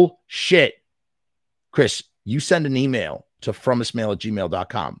 Chris, you send an email to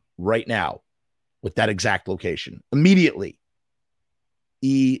frumessmail@gmail.com right now with that exact location. Immediately.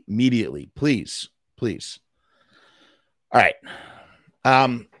 Please. All right.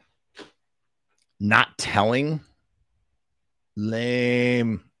 Not telling.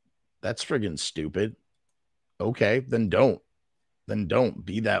 Lame. That's friggin' stupid. Okay, then don't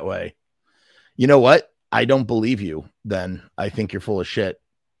be that way. You know what? I don't believe you. Then I think you're full of shit.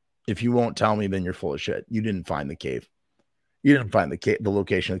 If you won't tell me, then you're full of shit. You didn't find the cave. You didn't find the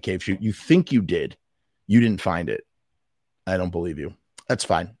location of the cave shoot. You think you did. You didn't find it. I don't believe you. That's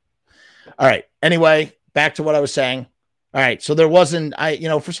fine. All right. Anyway, back to what I was saying. All right. So there wasn't,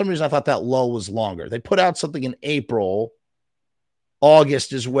 for some reason I thought that lull was longer. They put out something in April.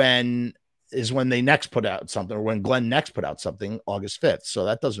 August is when they next put out something, or when Glenn next put out something, August 5th. So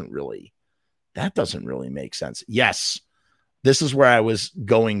that doesn't really make sense. Yes, this is where I was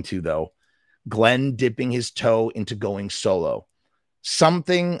going to, though. Glenn dipping his toe into going solo. Some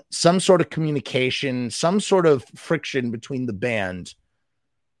sort of communication, some sort of friction between the band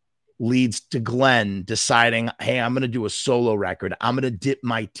leads to Glenn deciding, hey, I'm going to do a solo record. I'm going to dip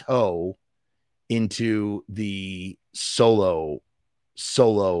my toe into the solo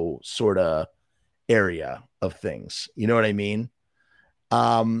sort of area of things. You know what I mean?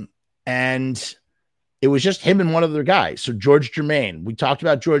 And it was just him and one other guy. So George Germain, we talked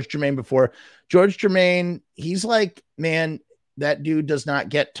about George Germain before. George Germain, he's like, man, that dude does not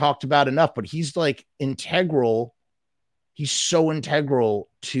get talked about enough, but he's like integral. He's so integral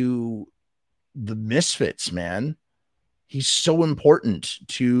to the Misfits, man. He's so important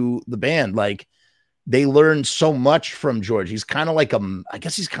to the band. Like, they learned so much from George. He's kind of like I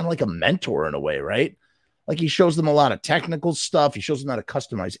guess he's kind of like a mentor in a way, right? Like, he shows them a lot of technical stuff. He shows them how to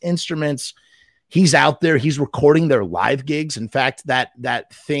customize instruments. He's out there. He's recording their live gigs. In fact,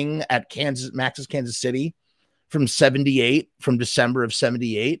 that thing at Max's Kansas City from December of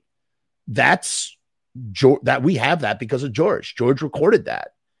 78, that's that we have that because of George. George recorded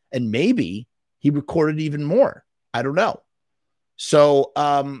that, and maybe he recorded even more. I don't know. So,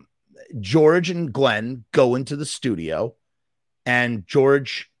 George and Glenn go into the studio, and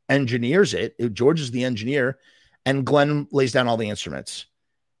George engineers it. George is the engineer, and Glenn lays down all the instruments.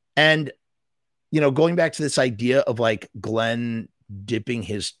 And, you know, going back to this idea of like Glenn dipping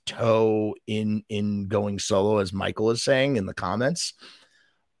his toe in going solo, as Michael is saying in the comments.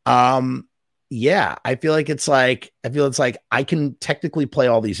 Yeah, I feel it's like I can technically play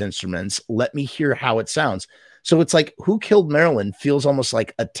all these instruments. Let me hear how it sounds. So it's like Who Killed Marilyn feels almost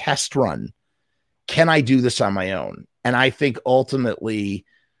like a test run. Can I do this on my own? And I think ultimately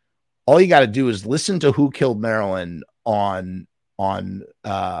all you got to do is listen to Who Killed Marilyn on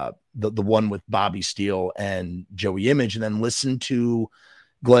the one with Bobby Steele and Joey Image, and then listen to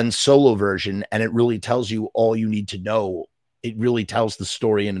Glenn's solo version, and it really tells you all you need to know. It really tells the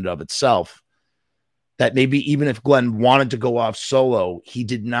story in and of itself. That maybe even if Glenn wanted to go off solo, he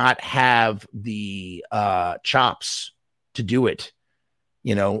did not have the chops to do it.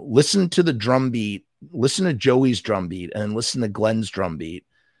 You know, listen to the drum beat, listen to Joey's drum beat, and then listen to Glenn's drum beat.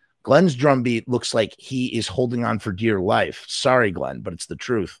 Glenn's drum beat looks like he is holding on for dear life. Sorry, Glenn, but it's the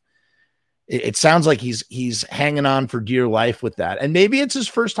truth. It sounds like he's hanging on for dear life with that. And maybe it's his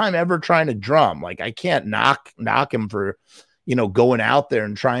first time ever trying to drum. Like, I can't knock him for, you know, going out there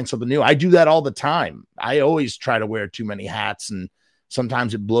and trying something new. I do that all the time. I always try to wear too many hats, and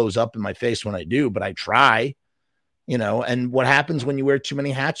sometimes it blows up in my face when I do, but I try, you know. And what happens when you wear too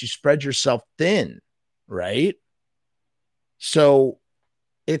many hats? You spread yourself thin, right? So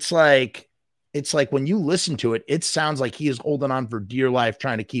it's like when you listen to it, it sounds like he is holding on for dear life,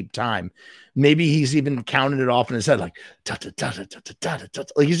 trying to keep time. Maybe he's even counting it off in his head, like,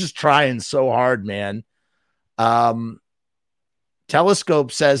 like he's just trying so hard, man.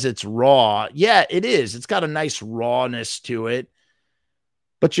 Telescope says it's raw. Yeah, it is. It's got a nice rawness to it.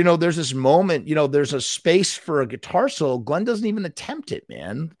 But, you know, there's this moment, you know, there's a space for a guitar solo. Glenn doesn't even attempt it,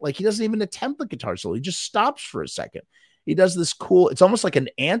 man. Like, he doesn't even attempt the guitar solo. He just stops for a second. He does this cool, it's almost like an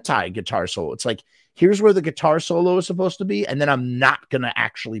anti-guitar solo. It's like, here's where the guitar solo is supposed to be, and then I'm not going to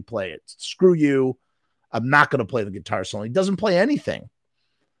actually play it. Screw you. I'm not going to play the guitar solo. He doesn't play anything.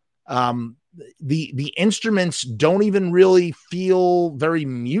 The instruments don't even really feel very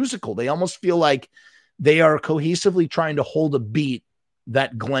musical. They almost feel like they are cohesively trying to hold a beat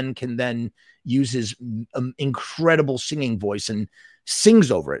that Glenn can then use his incredible singing voice and sings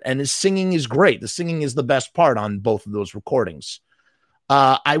over it. And his singing is great. The singing is the best part on both of those recordings.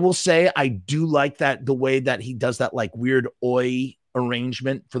 I will say I do like that, the way that he does that like weird oi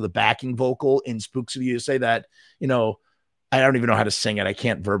arrangement for the backing vocal in Spooks of the USA, that, you know, I don't even know how to sing it. I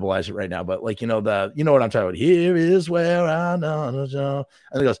can't verbalize it right now, but like, you know, you know what I'm talking about. Here is where I know. And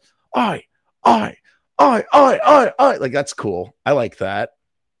it goes, I. Like, that's cool. I like that.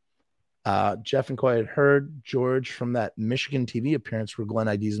 Jeff and Quiet heard George from that Michigan TV appearance where Glenn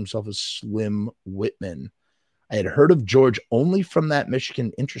IDs himself as Slim Whitman. I had heard of George only from that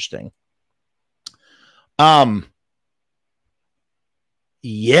Michigan. Interesting.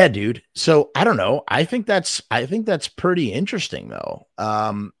 Yeah, dude. So I don't know. I think that's pretty interesting though.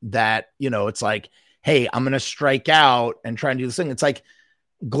 That, you know, it's like, hey, I'm going to strike out and try and do this thing. It's like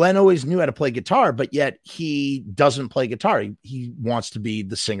Glenn always knew how to play guitar, but yet he doesn't play guitar. He wants to be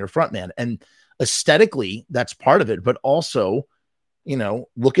the singer frontman, and aesthetically that's part of it. But also, you know,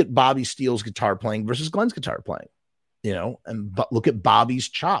 look at Bobby Steele's guitar playing versus Glenn's guitar playing. but look at Bobby's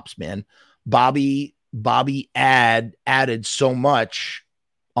chops, man. Bobby added so much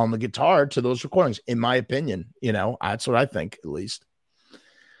on the guitar to those recordings, in my opinion. That's what I think, at least.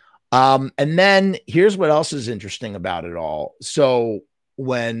 And then here's what else is interesting about it all. So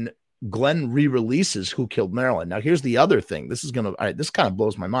when Glenn re-releases Who Killed Marilyn, now here's the other thing. This kind of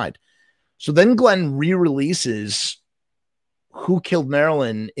blows my mind. So then Glenn re-releases Who Killed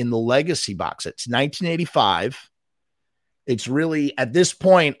Marilyn in the Legacy box. It's 1985. It's really, at this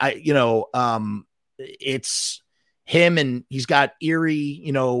point, it's him, and he's got Erie,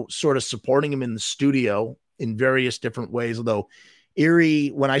 sort of supporting him in the studio in various different ways. Although Erie,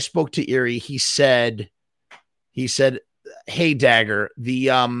 when I spoke to Erie, he said, "Hey Dagger,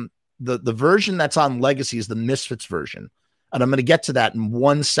 the version that's on Legacy is the Misfits version." And I'm going to get to that in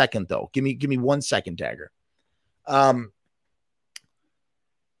 1 second, though. Give me 1 second, Dagger.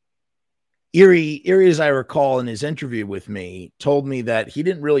 Erie, as I recall in his interview with me, told me that he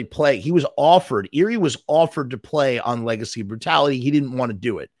didn't really play. Erie was offered to play on Legacy Brutality. He didn't want to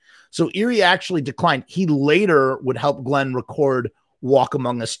do it. So Erie actually declined. He later would help Glenn record Walk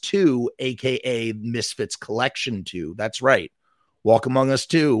Among Us 2, aka Misfits Collection 2. That's right. Walk Among Us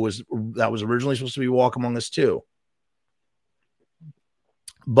 2 was originally supposed to be Walk Among Us 2.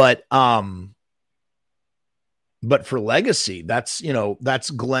 But for Legacy,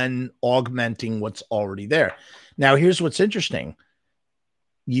 that's Glenn augmenting what's already there. Now, here's what's interesting.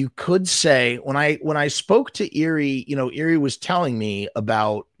 You could say, when I spoke to Erie, Erie was telling me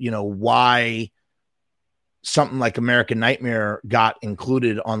about, why something like American Nightmare got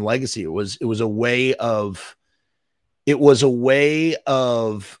included on Legacy. It was a way of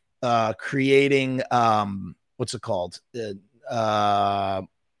creating, what's it called?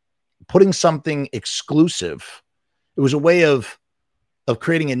 Putting something exclusive. It was a way of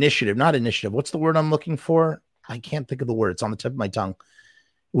creating not initiative. What's the word I'm looking for? I can't think of the word. It's on the tip of my tongue.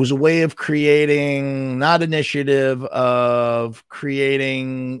 It was a way of creating, not initiative, of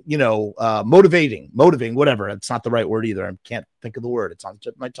creating, motivating, whatever. It's not the right word either. I can't think of the word. It's on the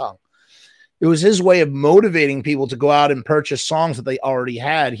tip of my tongue. It was his way of motivating people to go out and purchase songs that they already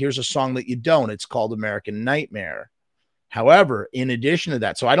had. Here's a song that you don't. It's called American Nightmare. However, in addition to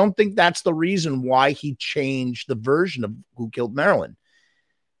that, so I don't think that's the reason why he changed the version of Who Killed Marilyn.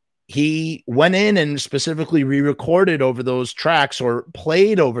 He went in and specifically re-recorded over those tracks, or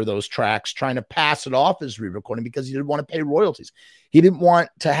played over those tracks, trying to pass it off as re-recording because he didn't want to pay royalties. He didn't want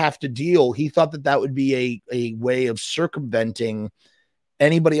to have to deal. He thought that would be a way of circumventing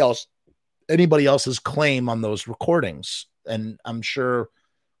anybody else's claim on those recordings. And I'm sure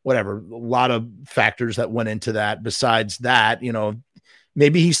a lot of factors that went into that. Besides that,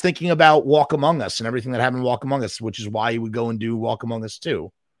 maybe he's thinking about Walk Among Us and everything that happened in Walk Among Us, which is why he would go and do Walk Among Us 2.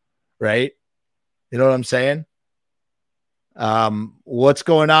 Right? You know what I'm saying? What's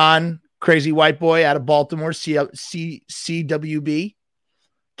going on? Crazy White Boy out of Baltimore, CWB.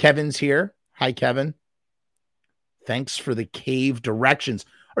 Kevin's here. Hi, Kevin. Thanks for the cave directions.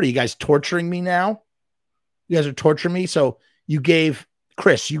 Are you guys torturing me now? You guys are torturing me. So you gave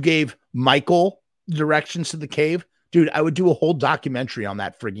Michael directions to the cave. Dude, I would do a whole documentary on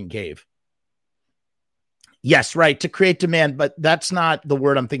that frigging cave. Yes, right. To create demand, but that's not the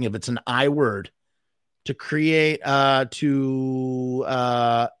word I'm thinking of. It's an I word. To create,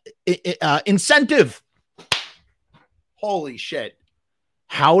 incentive. Holy shit.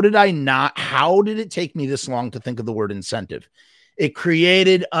 How did it take me this long to think of the word incentive? It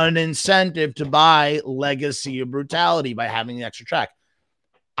created an incentive to buy Legacy of Brutality by having the extra track.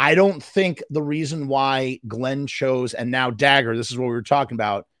 I don't think the reason why Glenn chose, and now Dagger, this is what we were talking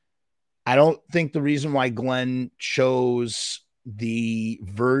about. I don't think the reason why Glenn chose the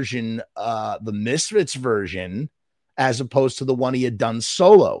version, the Misfits version, as opposed to the one he had done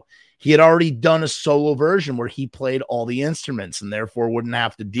solo. He had already done a solo version where he played all the instruments and therefore wouldn't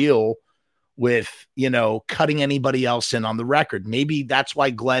have to deal with, cutting anybody else in on the record. Maybe that's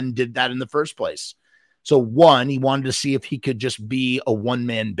why Glenn did that in the first place. So one, he wanted to see if he could just be a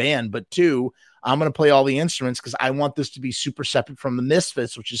one-man band, but two, I'm going to play all the instruments because I want this to be super separate from the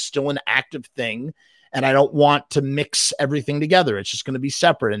Misfits, which is still an active thing. And I don't want to mix everything together. It's just going to be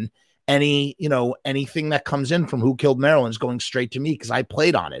separate. And anything that comes in from Who Killed Marilyn is going straight to me because I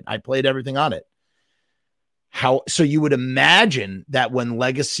played on it. I played everything on it. So you would imagine that when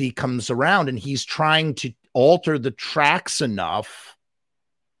Legacy comes around and he's trying to alter the tracks enough,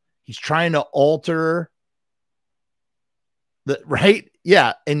 he's trying to alter the right.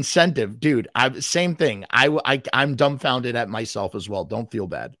 Yeah. Incentive, dude. Same thing. I'm dumbfounded at myself as well. Don't feel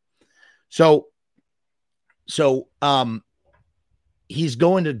bad. So he's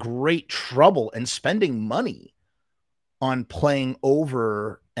going to great trouble and spending money on playing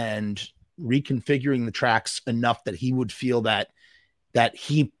over and reconfiguring the tracks enough that he would feel that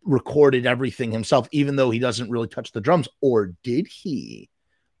he recorded everything himself, even though he doesn't really touch the drums? Or did he?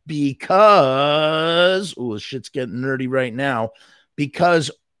 Because, oh, shit's getting nerdy right now.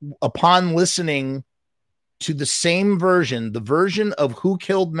 Because upon listening to the same version, the version of Who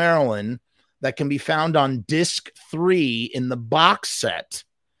Killed Marilyn that can be found on disc 3 in the box set,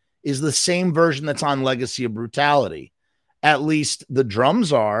 is the same version that's on Legacy of Brutality. At least the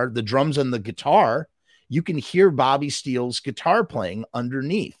drums and the guitar. You can hear Bobby Steele's guitar playing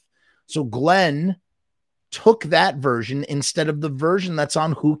underneath. So Glenn took that version instead of the version that's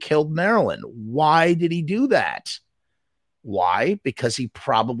on Who Killed Marilyn. Why did he do that? Why? Because he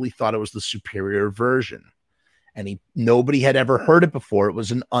probably thought it was the superior version. And nobody had ever heard it before. It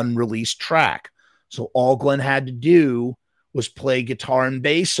was an unreleased track. So all Glenn had to do was play guitar and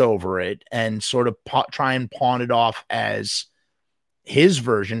bass over it and sort of try and pawn it off as his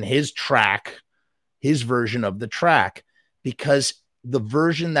version, his track, his version of the track, because the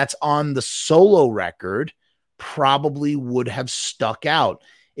version that's on the solo record probably would have stuck out.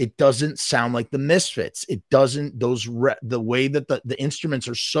 It doesn't sound like the Misfits. It doesn't, the way that the instruments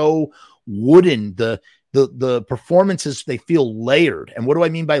are so wooden, the performances, they feel layered. And what do I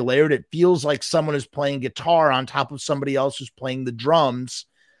mean by layered? It feels like someone is playing guitar on top of somebody else who's playing the drums.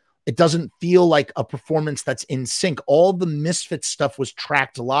 It doesn't feel like a performance that's in sync. All the Misfits stuff was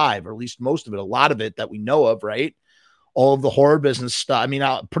tracked live, or at least most of it, a lot of it that we know of, right? All of the horror business stuff. I mean,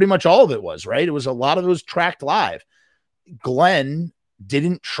 pretty much all of it was, right? It was a lot of it was tracked live. Glenn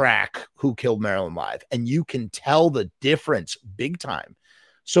didn't track Who Killed Marilyn live, and you can tell the difference big time.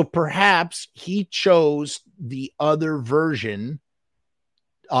 So perhaps he chose the other version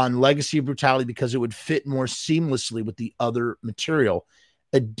on Legacy of Brutality because it would fit more seamlessly with the other material.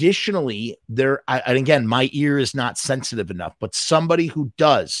 Additionally, and again, my ear is not sensitive enough, but somebody who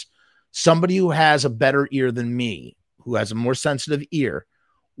has a better ear than me, who has a more sensitive ear,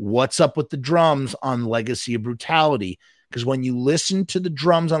 what's up with the drums on Legacy of Brutality? Because when you listen to the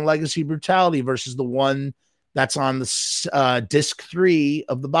drums on Legacy of Brutality versus the one that's on the disc 3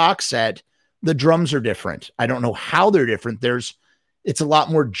 of the box set, the drums are different. I don't know how they're different. It's a lot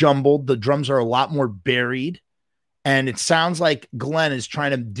more jumbled. The drums are a lot more buried. And it sounds like Glenn is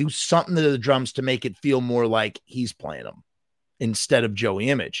trying to do something to the drums to make it feel more like he's playing them instead of Joey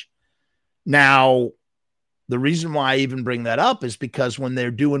Image. Now, the reason why I even bring that up is because when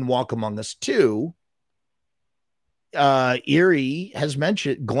they're doing Walk Among Us 2, Erie has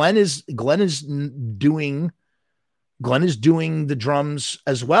mentioned Glenn is doing the drums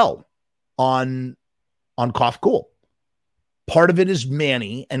as well on Cough Cool. Part of it is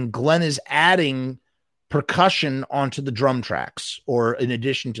Manny, and Glenn is adding percussion onto the drum tracks, or in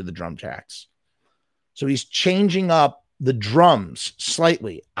addition to the drum tracks. So he's changing up the drums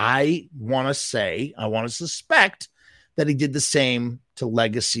slightly. I want to suspect that he did the same to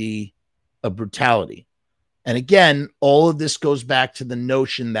Legacy of Brutality. And again, all of this goes back to the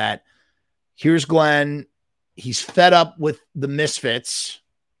notion that here's Glenn. He's fed up with the Misfits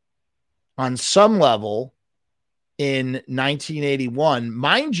on some level in 1981.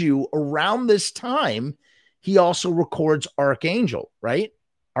 Mind you, around this time, he also records Archangel, right?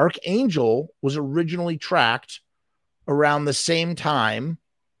 Archangel was originally tracked around the same time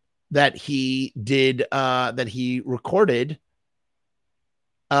that he recorded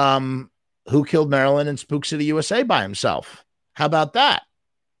Who Killed Marilyn and Spook City, USA by himself. How about that?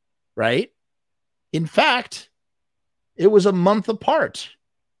 Right? In fact, it was a month apart.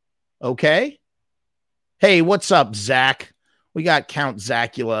 Okay. Hey, what's up, Zach? We got Count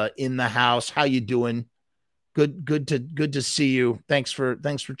Zacula in the house. How you doing? Good to see you. Thanks for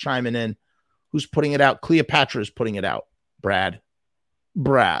chiming in. Who's putting it out? Cleopatra is putting it out. Brad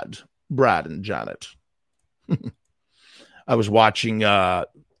and Janet. I was watching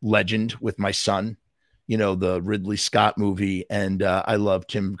Legend with my son, the Ridley Scott movie, and I love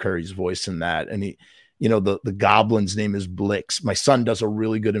Tim Curry's voice in that. And he, the goblin's name is Blix. My son does a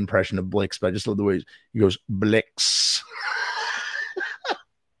really good impression of Blix, but I just love the way he goes, Blix.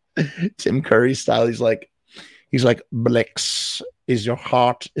 Tim Curry style. He's like, Blix, is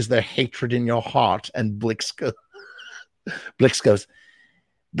there hatred in your heart? And Blix goes,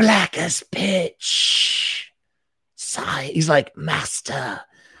 black as pitch. Sigh. He's like, Master,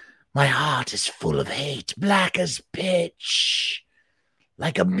 my heart is full of hate, black as pitch,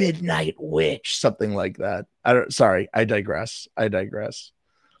 like a midnight witch, something like that. I digress.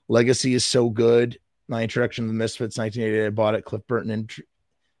 Legacy is so good. My introduction to the Misfits, 1988, I bought it. Cliff Burton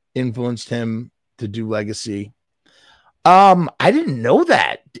influenced him to do Legacy. I didn't know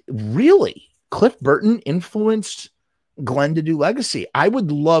that. Really? Cliff Burton influenced Glenn to do Legacy. I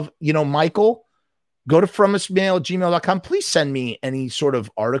would love, Michael, go to frumessmail@gmail.com. Please send me any sort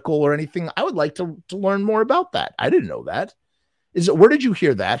of article or anything. I would like to learn more about that. I didn't know that. Where did you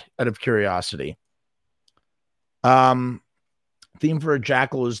hear that, out of curiosity? Theme for a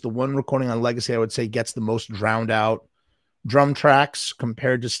Jackal is the one recording on Legacy I would say gets the most drowned out drum tracks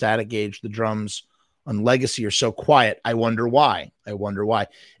compared to Static Age. The drums on Legacy are so quiet. I wonder why. In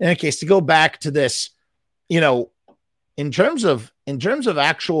any case, to go back to this, in terms of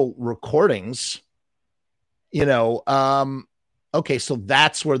actual recordings, okay, so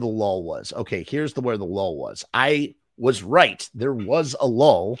that's where the lull was. Okay, here's where the lull was. I was right. There was a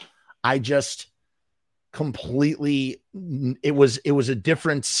lull. I just completely, it was a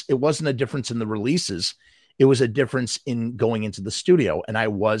difference. It wasn't a difference in the releases. It was a difference in going into the studio. And I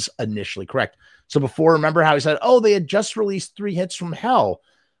was initially correct. So before, remember how he said, oh, they had just released 3 Hits from Hell,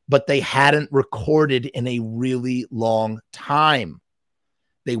 but they hadn't recorded in a really long time.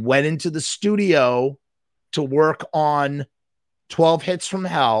 They went into the studio to work on 12 Hits from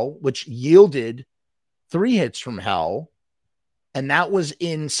Hell, which yielded 3 Hits from Hell. And that was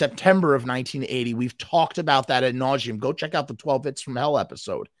in September of 1980. We've talked about that ad nauseum. Go check out the 12 Hits from Hell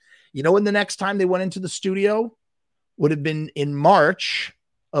episode. When the next time they went into the studio would have been in March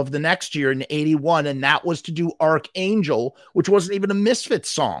of the next year in 81. And that was to do Archangel, which wasn't even a Misfits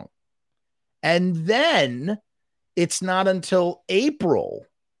song. And then it's not until April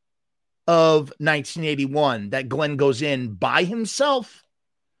of 1981 that Glenn goes in by himself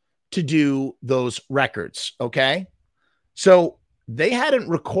to do those records. Okay. So they hadn't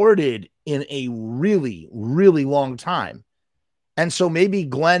recorded in a really, really long time. And so maybe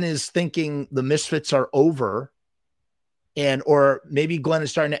Glenn is thinking the Misfits are over, or maybe Glenn is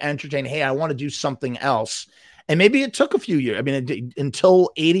starting to entertain, hey, I want to do something else. And maybe it took a few years. I mean,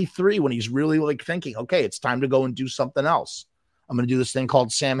 until 83, when he's really thinking, okay, it's time to go and do something else. I'm going to do this thing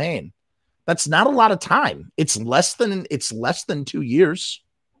called Sam Hain. That's not a lot of time. It's less than 2 years,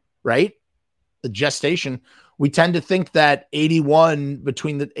 right? The gestation. We tend to think that 81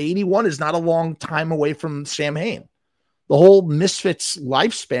 is not a long time away from Sam Hain. The whole Misfits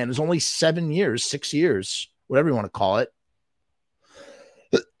lifespan is only 7 years, 6 years, whatever you want to call it.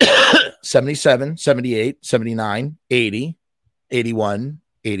 77, 78, 79, 80, 81,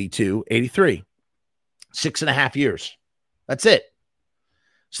 82, 83. 6.5 years. That's it.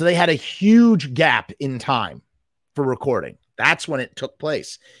 So they had a huge gap in time for recording. That's when it took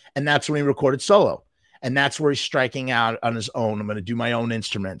place. And that's when he recorded solo. And that's where he's striking out on his own. I'm going to do my own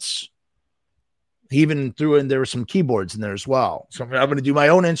instruments. He even threw in, there were some keyboards in there as well. So I'm going to do my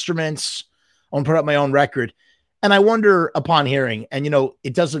own instruments. I'm going to put up my own record. And I wonder, upon hearing, and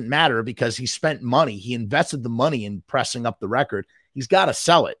it doesn't matter because he spent money. He invested the money in pressing up the record. He's got to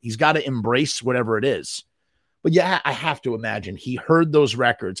sell it. He's got to embrace whatever it is. But yeah, I have to imagine he heard those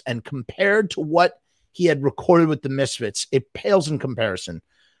records, and compared to what he had recorded with the Misfits, it pales in comparison.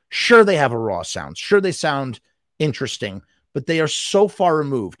 Sure, they have a raw sound. Sure, they sound interesting, but they are so far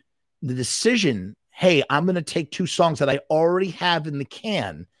removed. The decision, hey, I'm going to take 2 songs that I already have in the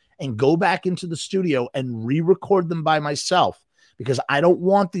can and go back into the studio and re-record them by myself, because I don't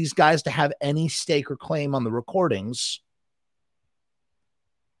want these guys to have any stake or claim on the recordings.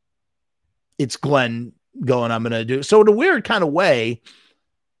 It's Glenn going, I'm going to do. So in a weird kind of way,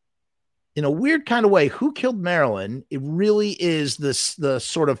 Who Killed Marilyn? It really is the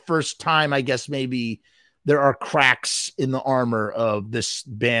sort of first time, I guess, maybe there are cracks in the armor of this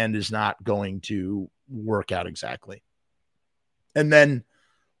band is not going to work out exactly. And then,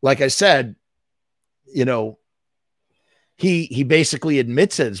 like I said, he basically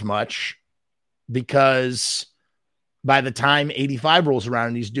admits as much, because by the time 85 rolls around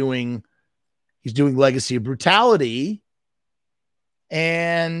and he's doing Legacy of Brutality,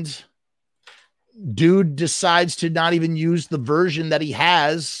 and dude decides to not even use the version that he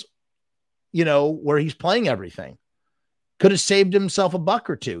has, where he's playing everything. Could have saved himself $1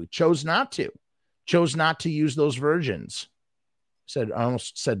 or $2. Chose not to use those versions. I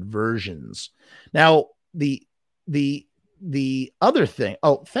almost said versions. Now, the other thing.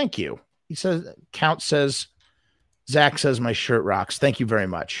 Oh, thank you. He says, Count says, Zach says my shirt rocks. Thank you very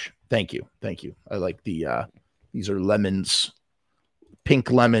much. Thank you. I like these are lemons,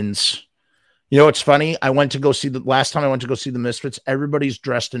 pink lemons. It's funny. Last time I went to go see the Misfits, everybody's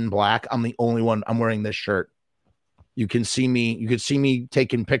dressed in black. I'm the only one. I'm wearing this shirt. You could see me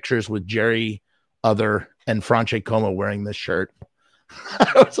taking pictures with Jerry Other and France Como wearing this shirt.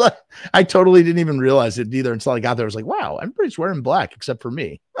 I was like, I totally didn't even realize it either until I got there. I was like, wow, everybody's wearing black except for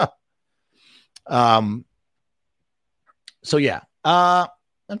me. So yeah.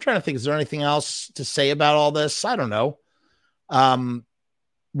 I'm trying to think, is there anything else to say about all this? I don't know.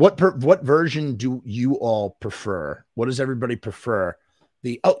 What version do you all prefer? What does everybody prefer?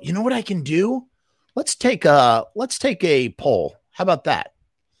 You know what I can do? Let's take a poll. How about that?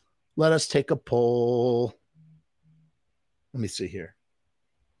 Let us take a poll. Let me see here.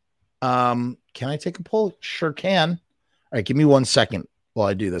 Can I take a poll? Sure can. All right, give me 1 second while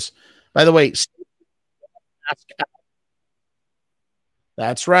I do this. By the way,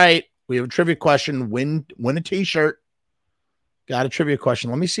 that's right. We have a trivia question. Win a t-shirt. Got a trivia question.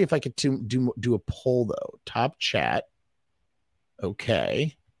 Let me see if I could do a poll though. Top chat.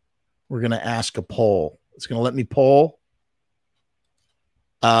 Okay. We're going to ask a poll. It's going to let me poll.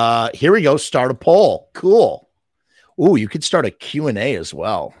 Here we go. Start a poll. Cool. Ooh, you could start a Q&A as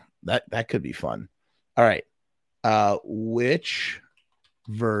well. That could be fun. All right. Which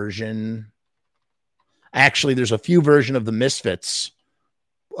version? Actually, there's a few versions of the Misfits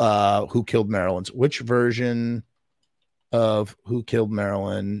Who Killed Marilyn. Which version of Who Killed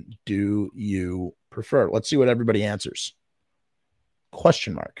Marilyn do you prefer? Let's see what everybody answers.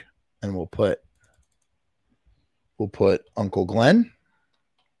 Question mark. And we'll put Uncle Glenn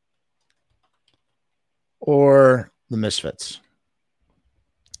or the Misfits.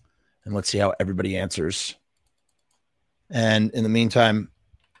 And let's see how everybody answers. And in the meantime,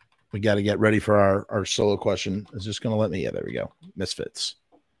 we got to get ready for our solo question. It's just going to let me. Yeah, there we go. Misfits.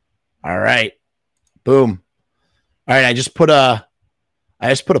 All right. Boom. All right. I just put a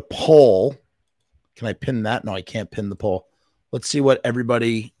poll. Can I pin that? No, I can't pin the poll. Let's see what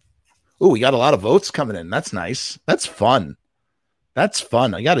everybody. Oh, we got a lot of votes coming in. That's nice. That's fun. That's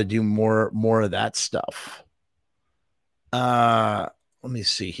fun. I got to do more of that stuff. Let me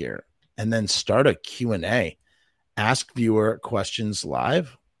see here. And then start a Q&A. Ask viewer questions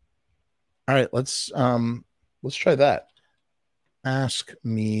live. All right, let's try that. Ask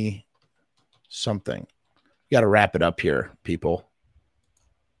me something. You got to wrap it up here, people.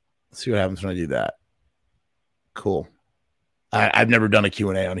 Let's see what happens when I do that. Cool. I've never done a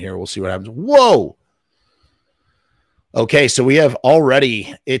Q&A on here. We'll see what happens. Whoa. Okay, so we have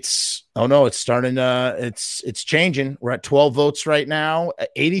already, it's starting, it's changing. We're at 12 votes right now.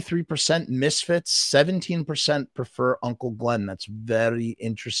 83% Misfits, 17% prefer Uncle Glenn. That's very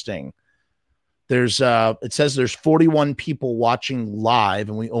interesting. It says there's 41 people watching live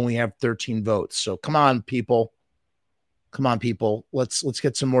and we only have 13 votes. So come on, people. Let's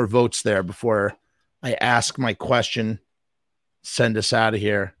get some more votes there before I ask my question. Send us out of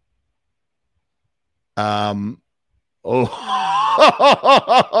here.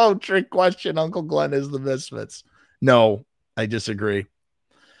 Trick question. Uncle Glenn is the Misfits. No, I disagree.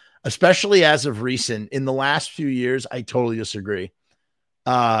 Especially as of recent. In the last few years, I totally disagree.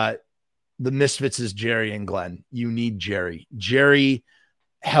 The Misfits is Jerry and Glenn. You need Jerry. Jerry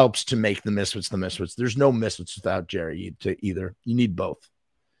helps to make the Misfits the Misfits. There's no Misfits without Jerry either. You need both.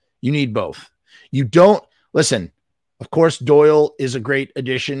 You don't listen. Of course, Doyle is a great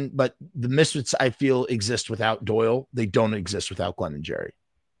addition, but the Misfits, I feel, exist without Doyle. They don't exist without Glenn and Jerry.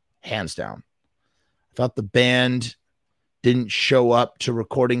 Hands down. I thought the band didn't show up to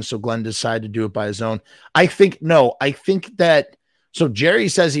recording, so Glenn decided to do it by his own. I think that, so Jerry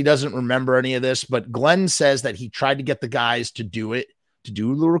says he doesn't remember any of this, but Glenn says that he tried to get the guys to do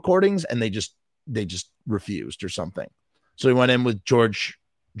the recordings, and they just refused or something. So he went in with George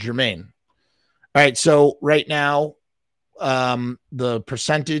Germain. All right, so right now, the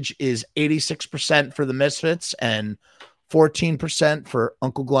percentage is 86% for the Misfits and 14% for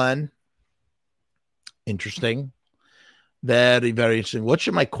Uncle Glenn. Interesting. Very, very interesting. What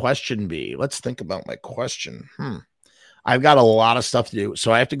should my question be? Let's think about my question. I've got a lot of stuff to do.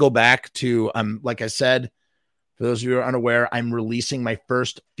 So I have to go back to, like I said, for those of you who are unaware, I'm releasing my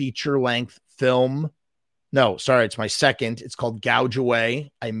first feature-length film. No, sorry, it's my second. It's called Gouge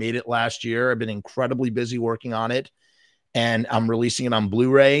Away. I made it last year. I've been incredibly busy working on it. And I'm releasing it on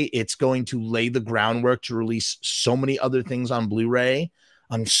Blu-ray. It's going to lay the groundwork to release so many other things on Blu-ray.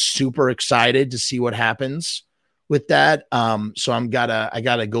 I'm super excited to see what happens with that. So I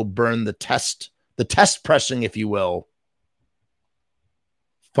gotta go burn the test pressing, if you will.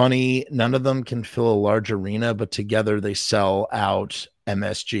 Funny, none of them can fill a large arena, but together they sell out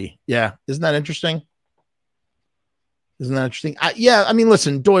MSG. Yeah, isn't that interesting? I mean,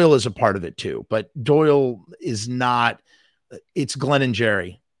 listen, Doyle is a part of it too, but Doyle is not. It's Glenn and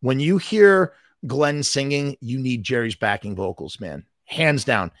Jerry. When you hear Glenn singing, you need Jerry's backing vocals, man. Hands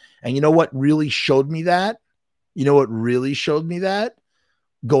down. And you know what really showed me that?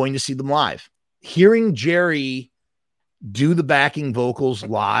 Going to see them live. Hearing Jerry do the backing vocals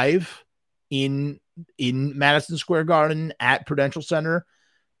live in Madison Square Garden at Prudential Center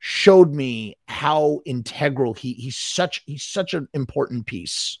showed me how integral he's such an important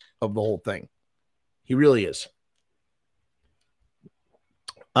piece of the whole thing. He really is.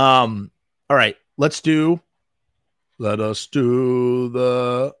 All right, let us do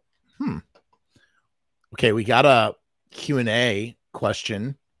the okay, we got a Q&A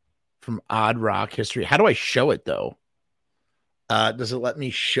question from Odd Rock History. How do I show it though? Does it let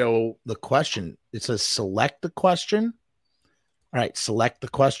me show the question? It says select the question. All right, select the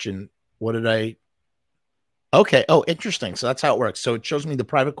question. What did I? Okay. Oh, interesting. So that's how it works. So it shows me the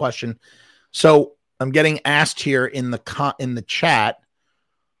private question. So I'm getting asked here in the chat,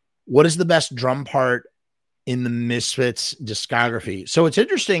 what is the best drum part in the Misfits discography? So what's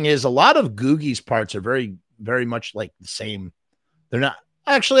interesting is a lot of Googie's parts are very, very much like the same. They're not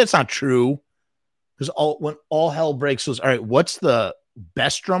actually. That's not true because when all hell breaks loose. All right, what's the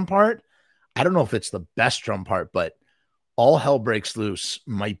best drum part? I don't know if it's the best drum part, but All Hell Breaks Loose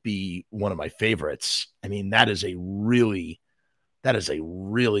might be one of my favorites. I mean, that is a really,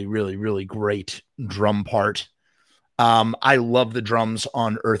 really, really great drum part. I love the drums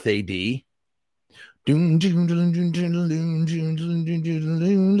on Earth AD. I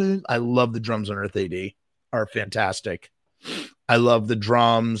love the drums on Earth AD. Are fantastic. I love the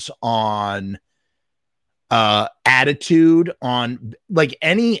drums on Attitude, on like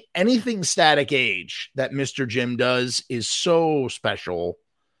anything Static Age that Mr. Jim does is so special.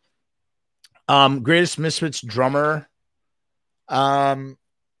 Greatest Misfits drummer, Mr.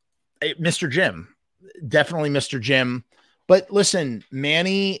 Jim, definitely Mr. Jim. But listen,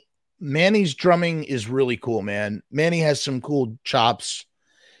 Manny's drumming is really cool, man. Manny has some cool chops,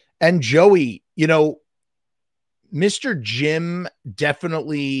 and Joey, Mr. Jim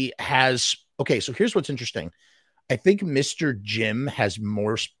definitely has. Okay, so here's what's interesting. I think Mr. Jim has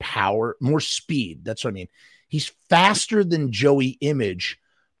more power, more speed. That's what I mean. He's faster than Joey Image,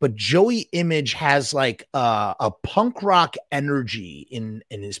 but Joey Image has like a punk rock energy in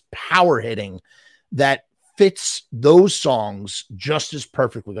his power hitting that fits those songs just as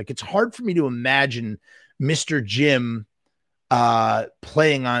perfectly. Like, it's hard for me to imagine Mr. Jim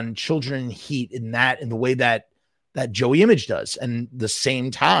playing on Children in Heat in the way that Joey Image does. And the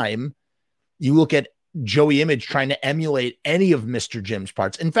same time, you look at Joey Image trying to emulate any of Mr. Jim's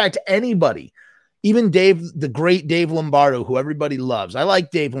parts. In fact, anybody, even the great Dave Lombardo, who everybody loves. I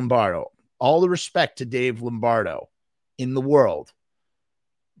like Dave Lombardo. All the respect to Dave Lombardo in the world.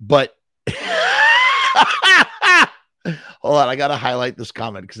 But hold on, I got to highlight this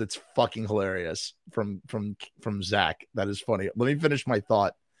comment because it's fucking hilarious from Zach. That is funny. Let me finish my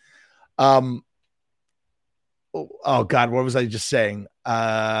thought. Oh God, what was I just saying?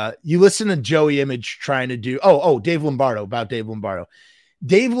 You listen to Joey Image trying to do Dave Lombardo, about Dave Lombardo.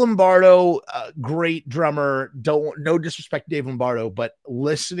 Dave Lombardo, great drummer. No disrespect to Dave Lombardo, but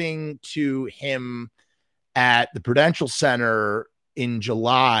listening to him at the Prudential Center in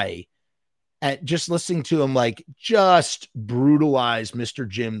July, and just listening to him just brutalize Mr.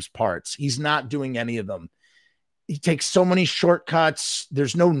 Jim's parts. He's not doing any of them. He takes so many shortcuts.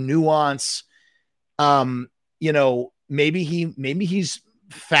 There's no nuance. Maybe he's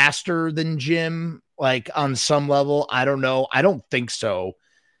faster than Jim, like on some level. I don't know. I don't think so.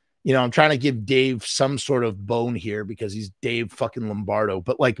 I'm trying to give Dave some sort of bone here because he's Dave fucking Lombardo,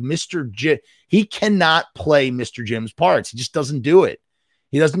 but like Mr. Jim, he cannot play Mr. Jim's parts. He just doesn't do it.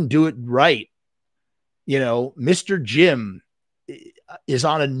 He doesn't do it right. Mr. Jim is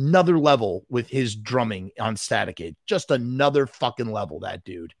on another level with his drumming on Static Age. Just another fucking level, that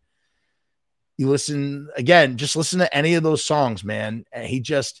dude. You listen again, just listen to any of those songs, man.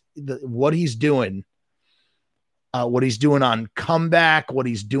 What he's doing on Comeback, what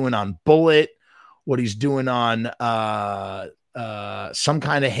he's doing on Bullet, what he's doing on Some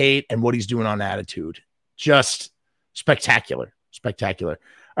Kind of Hate, and what he's doing on Attitude. Just spectacular. All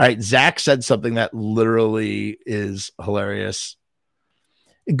right. Zach said something that literally is hilarious.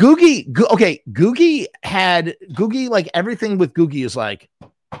 Googie, like everything with Googie is like,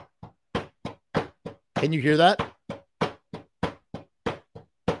 can you hear that?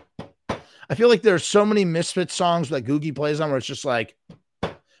 I feel like there are so many Misfits songs that Googie plays on where it's just like,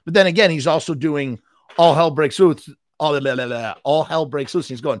 but then again, he's also doing All Hell Breaks Loose. All Hell Breaks Loose.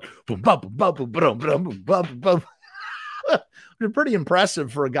 And he's going, boom, boom, boom, boom, boom, boom, boom, boom, boom. They're pretty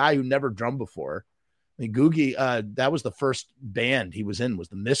impressive for a guy who never drummed before. I mean, Googie, that was the first band he was in, was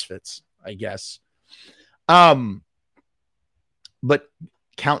the Misfits, I guess. But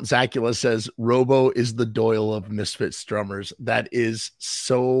Count Zacula says Robo is the Doyle of Misfits drummers. That is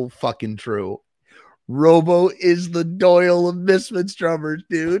so fucking true. Robo is the Doyle of Misfits drummers,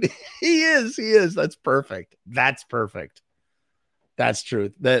 dude. He is. That's perfect. That's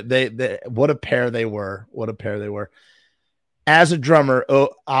true. They what a pair they were. What a pair they were. As a drummer,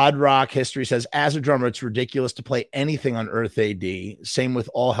 Odd Rock History says, as a drummer, it's ridiculous to play anything on Earth AD. Same with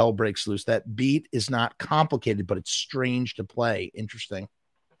All Hell Breaks Loose. That beat is not complicated, but it's strange to play. Interesting.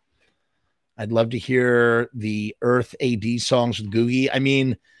 I'd love to hear the Earth AD songs with Googie. I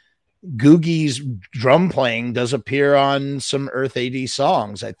mean, Googie's drum playing does appear on some Earth AD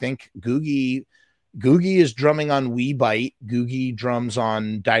songs. I think Googie is drumming on We Bite. Googie drums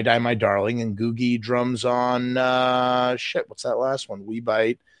on Die Die My Darling, and Googie drums on what's that last one? We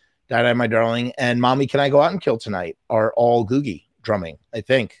Bite, Die Die My Darling, and Mommy Can I Go Out and Kill Tonight are all Googie drumming. I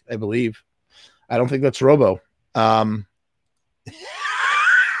believe. I don't think that's Robo.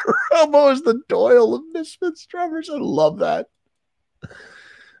 Robo is the Doyle of Misfits drummers. I love that.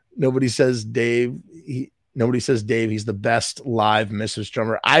 Nobody says Dave. Nobody says Dave. He's the best live Misfits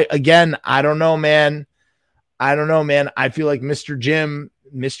drummer. I don't know, man. I feel like Mr. Jim,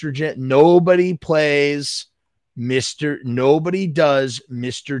 nobody does Mr.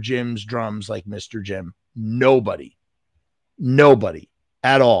 Jim's drums like Mr. Jim. Nobody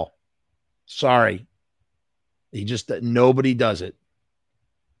at all. Sorry. Nobody does it.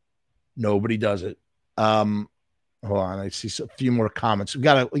 Hold on. I see a few more comments. We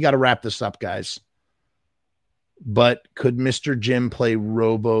gotta wrap this up, guys. But could Mr. Jim play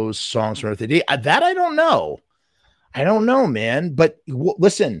Robo's songs from Earth AD? That I don't know. I don't know, man. But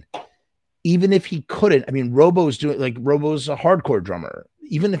listen, even if he couldn't, I mean, Robo's a hardcore drummer.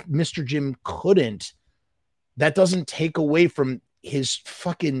 Even if Mr. Jim couldn't, that doesn't take away from his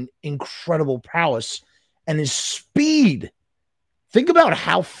fucking incredible prowess and his speed. Think about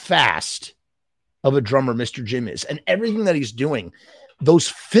how fast of a drummer Mr. Jim is and everything that he's doing. Those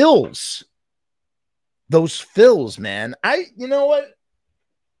fills, man. You know what?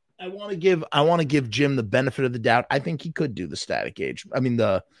 I want to give Jim the benefit of the doubt. I think he could do the Static Age. I mean,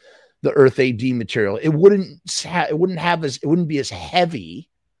 the Earth AD material. It wouldn't be as heavy,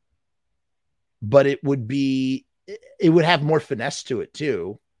 but it would have more finesse to it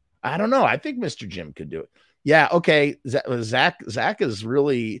too. I don't know. I think Mr. Jim could do it. Yeah. Okay. Zach has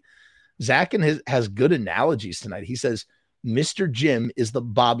good analogies tonight. He says, Mr. Jim is the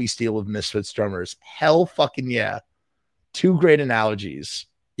Bobby Steele of Misfits drummers. Hell fucking yeah. Two great analogies.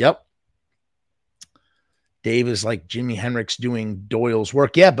 Yep. Dave is like Jimi Hendrix doing Doyle's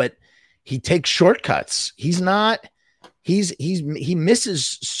work. Yeah, but he takes shortcuts. He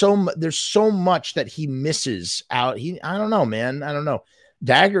misses there's so much that he misses out. I don't know, man. I don't know.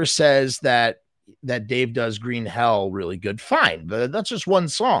 Dagger says that Dave does Green Hell really good. Fine, but that's just one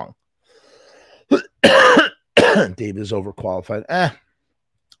song. Dave is overqualified.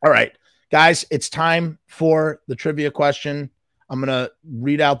 All right, guys, it's time for the trivia question. I'm going to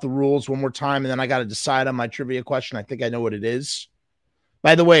read out the rules one more time, and then I got to decide on my trivia question. I think I know what it is.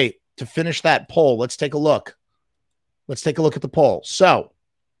 By the way, to finish that poll, let's take a look. Let's take a look at the poll. So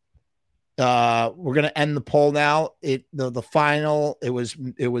we're going to end the poll now. The final, it was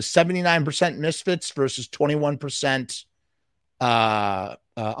 79% Misfits versus 21%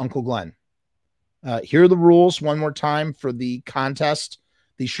 Uncle Glenn. Here are the rules one more time for the contest.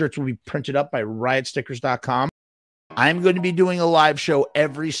 These shirts will be printed up by riotstickers.com. I'm going to be doing a live show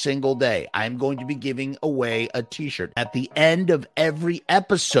every single day. I'm going to be giving away a t-shirt. At the end of every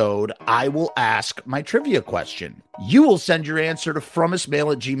episode, I will ask my trivia question. You will send your answer to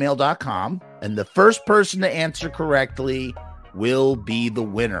frumessmail@gmail.com, and the first person to answer correctly will be the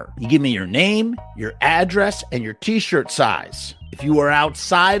winner. You give me your name, your address, and your t-shirt size. If you are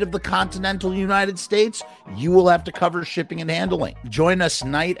outside of the continental United States, you will have to cover shipping and handling. Join us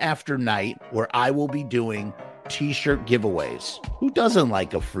night after night where I will be doing t-shirt giveaways. Who doesn't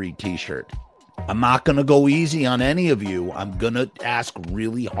like a free t-shirt? I'm not going to go easy on any of you. I'm going to ask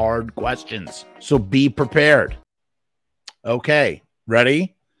really hard questions. So be prepared. Okay,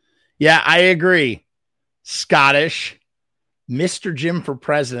 ready? Yeah, I agree. Scottish. Mr. Jim for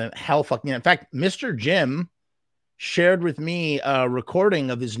president. Hell fucking yeah. In fact, Mr. Jim shared with me a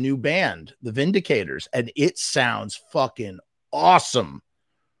recording of his new band, The Vindicators, and it sounds fucking awesome.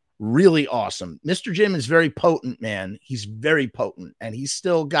 Really awesome. Mr. Jim is very potent, man. He's very potent, and he's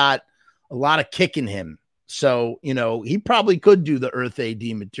still got a lot of kick in him. So, he probably could do the Earth AD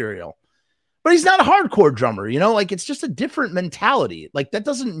material, but he's not a hardcore drummer, like it's just a different mentality. Like that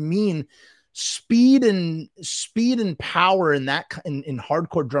doesn't mean speed and power in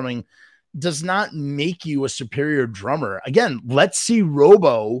hardcore drumming does not make you a superior drummer. Again, let's see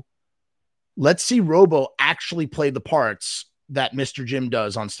Robo actually play the parts that Mr. Jim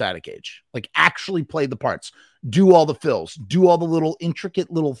does on Static Age. Like actually play the parts, do all the fills, do all the little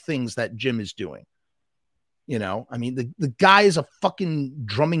intricate little things that Jim is doing. You know, I mean, the guy is a fucking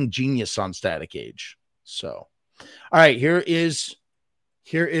drumming genius on Static Age. So, all right, here is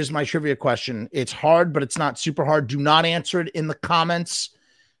my trivia question. It's hard, but it's not super hard. Do not answer it in the comments.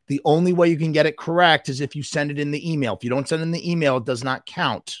 The only way you can get it correct is if you send it in the email. If you don't send in the email, it does not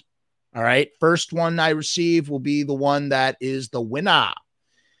count. All right. First one I receive will be the one that is the winner.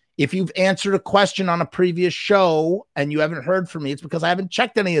 If you've answered a question on a previous show and you haven't heard from me, it's because I haven't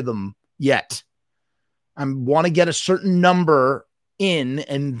checked any of them yet. I want to get a certain number in,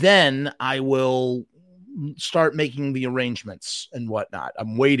 and then I will start making the arrangements and whatnot.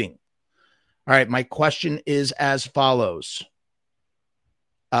 I'm waiting. All right. My question is as follows.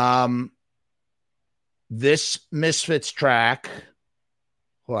 This Misfits track,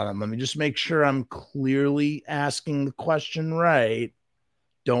 hold on, let me just make sure I'm clearly asking the question right.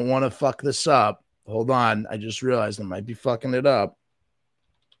 Don't want to fuck this up. Hold on. I just realized I might be fucking it up.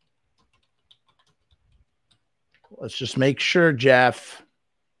 Let's just make sure, Jeff.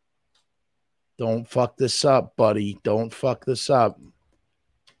 Don't fuck this up, buddy. Don't fuck this up.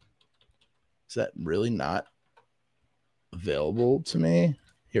 Is that really not available to me?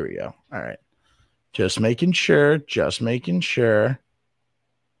 Here we go. All right. Just making sure. Just making sure.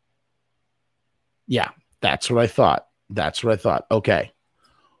 Yeah, that's what I thought. That's what I thought. Okay.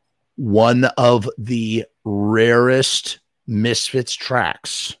 One of the rarest Misfits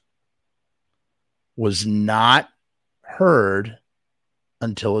tracks was not heard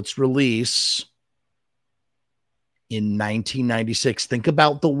until its release in 1996. Think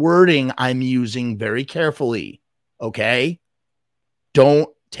about the wording I'm using very carefully. Okay. Don't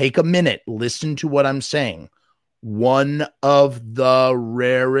take a minute. Listen to what I'm saying. One of the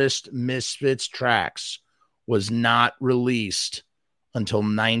rarest Misfits tracks was not released until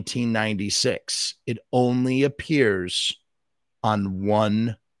 1996. It only appears on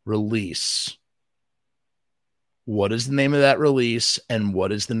one release. What is the name of that release, and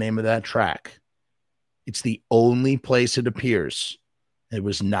what is the name of that track? It's the only place it appears. It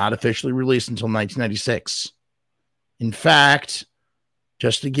was not officially released until 1996. In fact,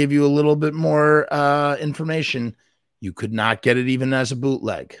 just to give you a little bit more information, you could not get it even as a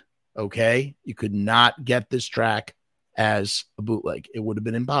bootleg. Okay? You could not get this track as a bootleg. It would have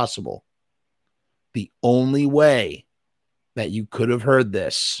been impossible. The only way that you could have heard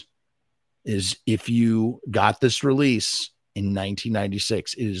this is if you got this release in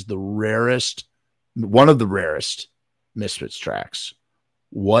 1996. It is the rarest, one of the rarest Misfits tracks.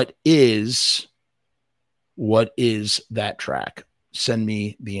 What is that track? Send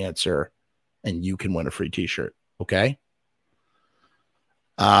me the answer and you can win a free t-shirt. Okay.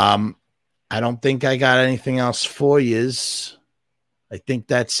 I don't think I got anything else for yous. I think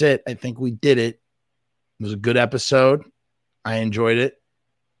that's it. I think we did it. It was a good episode. I enjoyed it.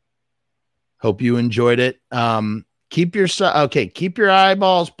 Hope you enjoyed it. Keep your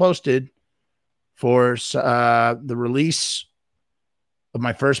eyeballs posted for the release of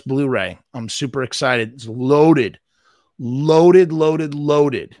my first Blu-ray. I'm super excited. It's loaded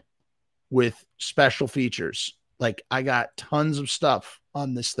with special features. Like, I got tons of stuff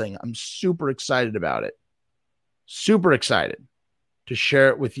on this thing. I'm super excited about it. Super excited to share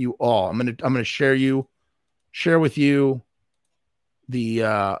it with you all. I'm gonna share with you the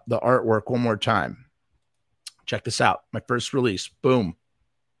artwork one more time. Check this out. My first release. Boom.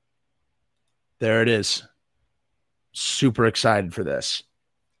 There it is. Super excited for this.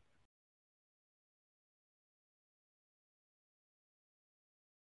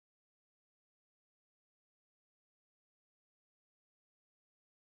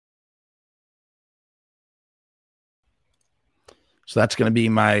 So that's going to be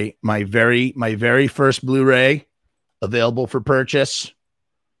my very first Blu-ray available for purchase.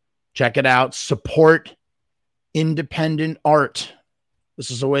 Check it out. Support independent art. This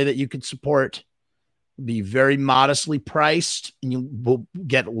is a way that you could support. Be very modestly priced, and you will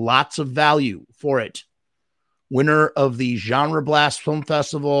get lots of value for it. Winner of the Genre Blast Film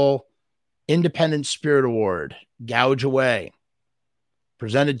Festival Independent Spirit Award, Gouge Away.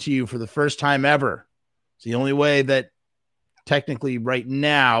 Presented to you for the first time ever. It's the only way that, technically right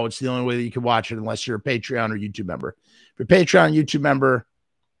now, it's the only way that you can watch it unless you're a Patreon or YouTube member. If you're a Patreon, YouTube member,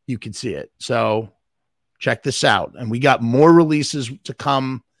 you can see it. So check this out. And we got more releases to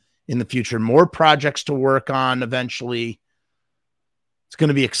come in the future, more projects to work on eventually. It's going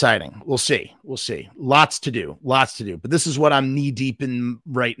to be exciting. We'll see. Lots to do. But this is what I'm knee deep in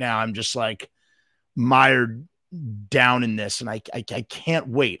right now. I'm just like mired down in this, and I can't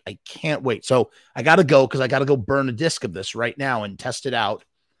wait. So I got to go because I got to go burn a disc of this right now and test it out.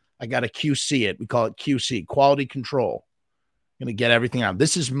 I got to QC it. We call it QC, quality control. going to get everything out.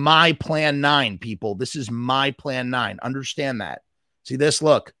 This is my plan 9, people. This is my plan 9. Understand that. See this?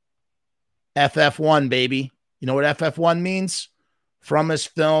 Look. FF1, baby. You know what FF1 means? Frumess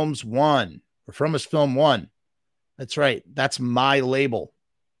Films 1 or Frumess Film 1. That's right. That's my label.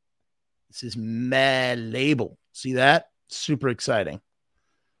 This is my label. See that? Super exciting.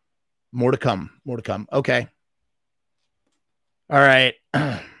 More to come. More to come. Okay. All right.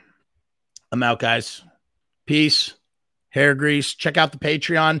 I'm out, guys. Peace. Hair grease. Check out the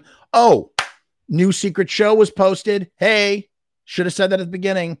Patreon. Oh, new secret show was posted. Hey, should have said that at the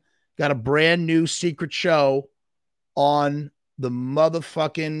beginning. Got a brand new secret show on the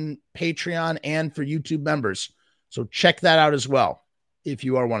motherfucking Patreon and for YouTube members. So check that out as well if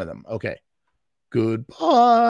you are one of them. Okay. Goodbye.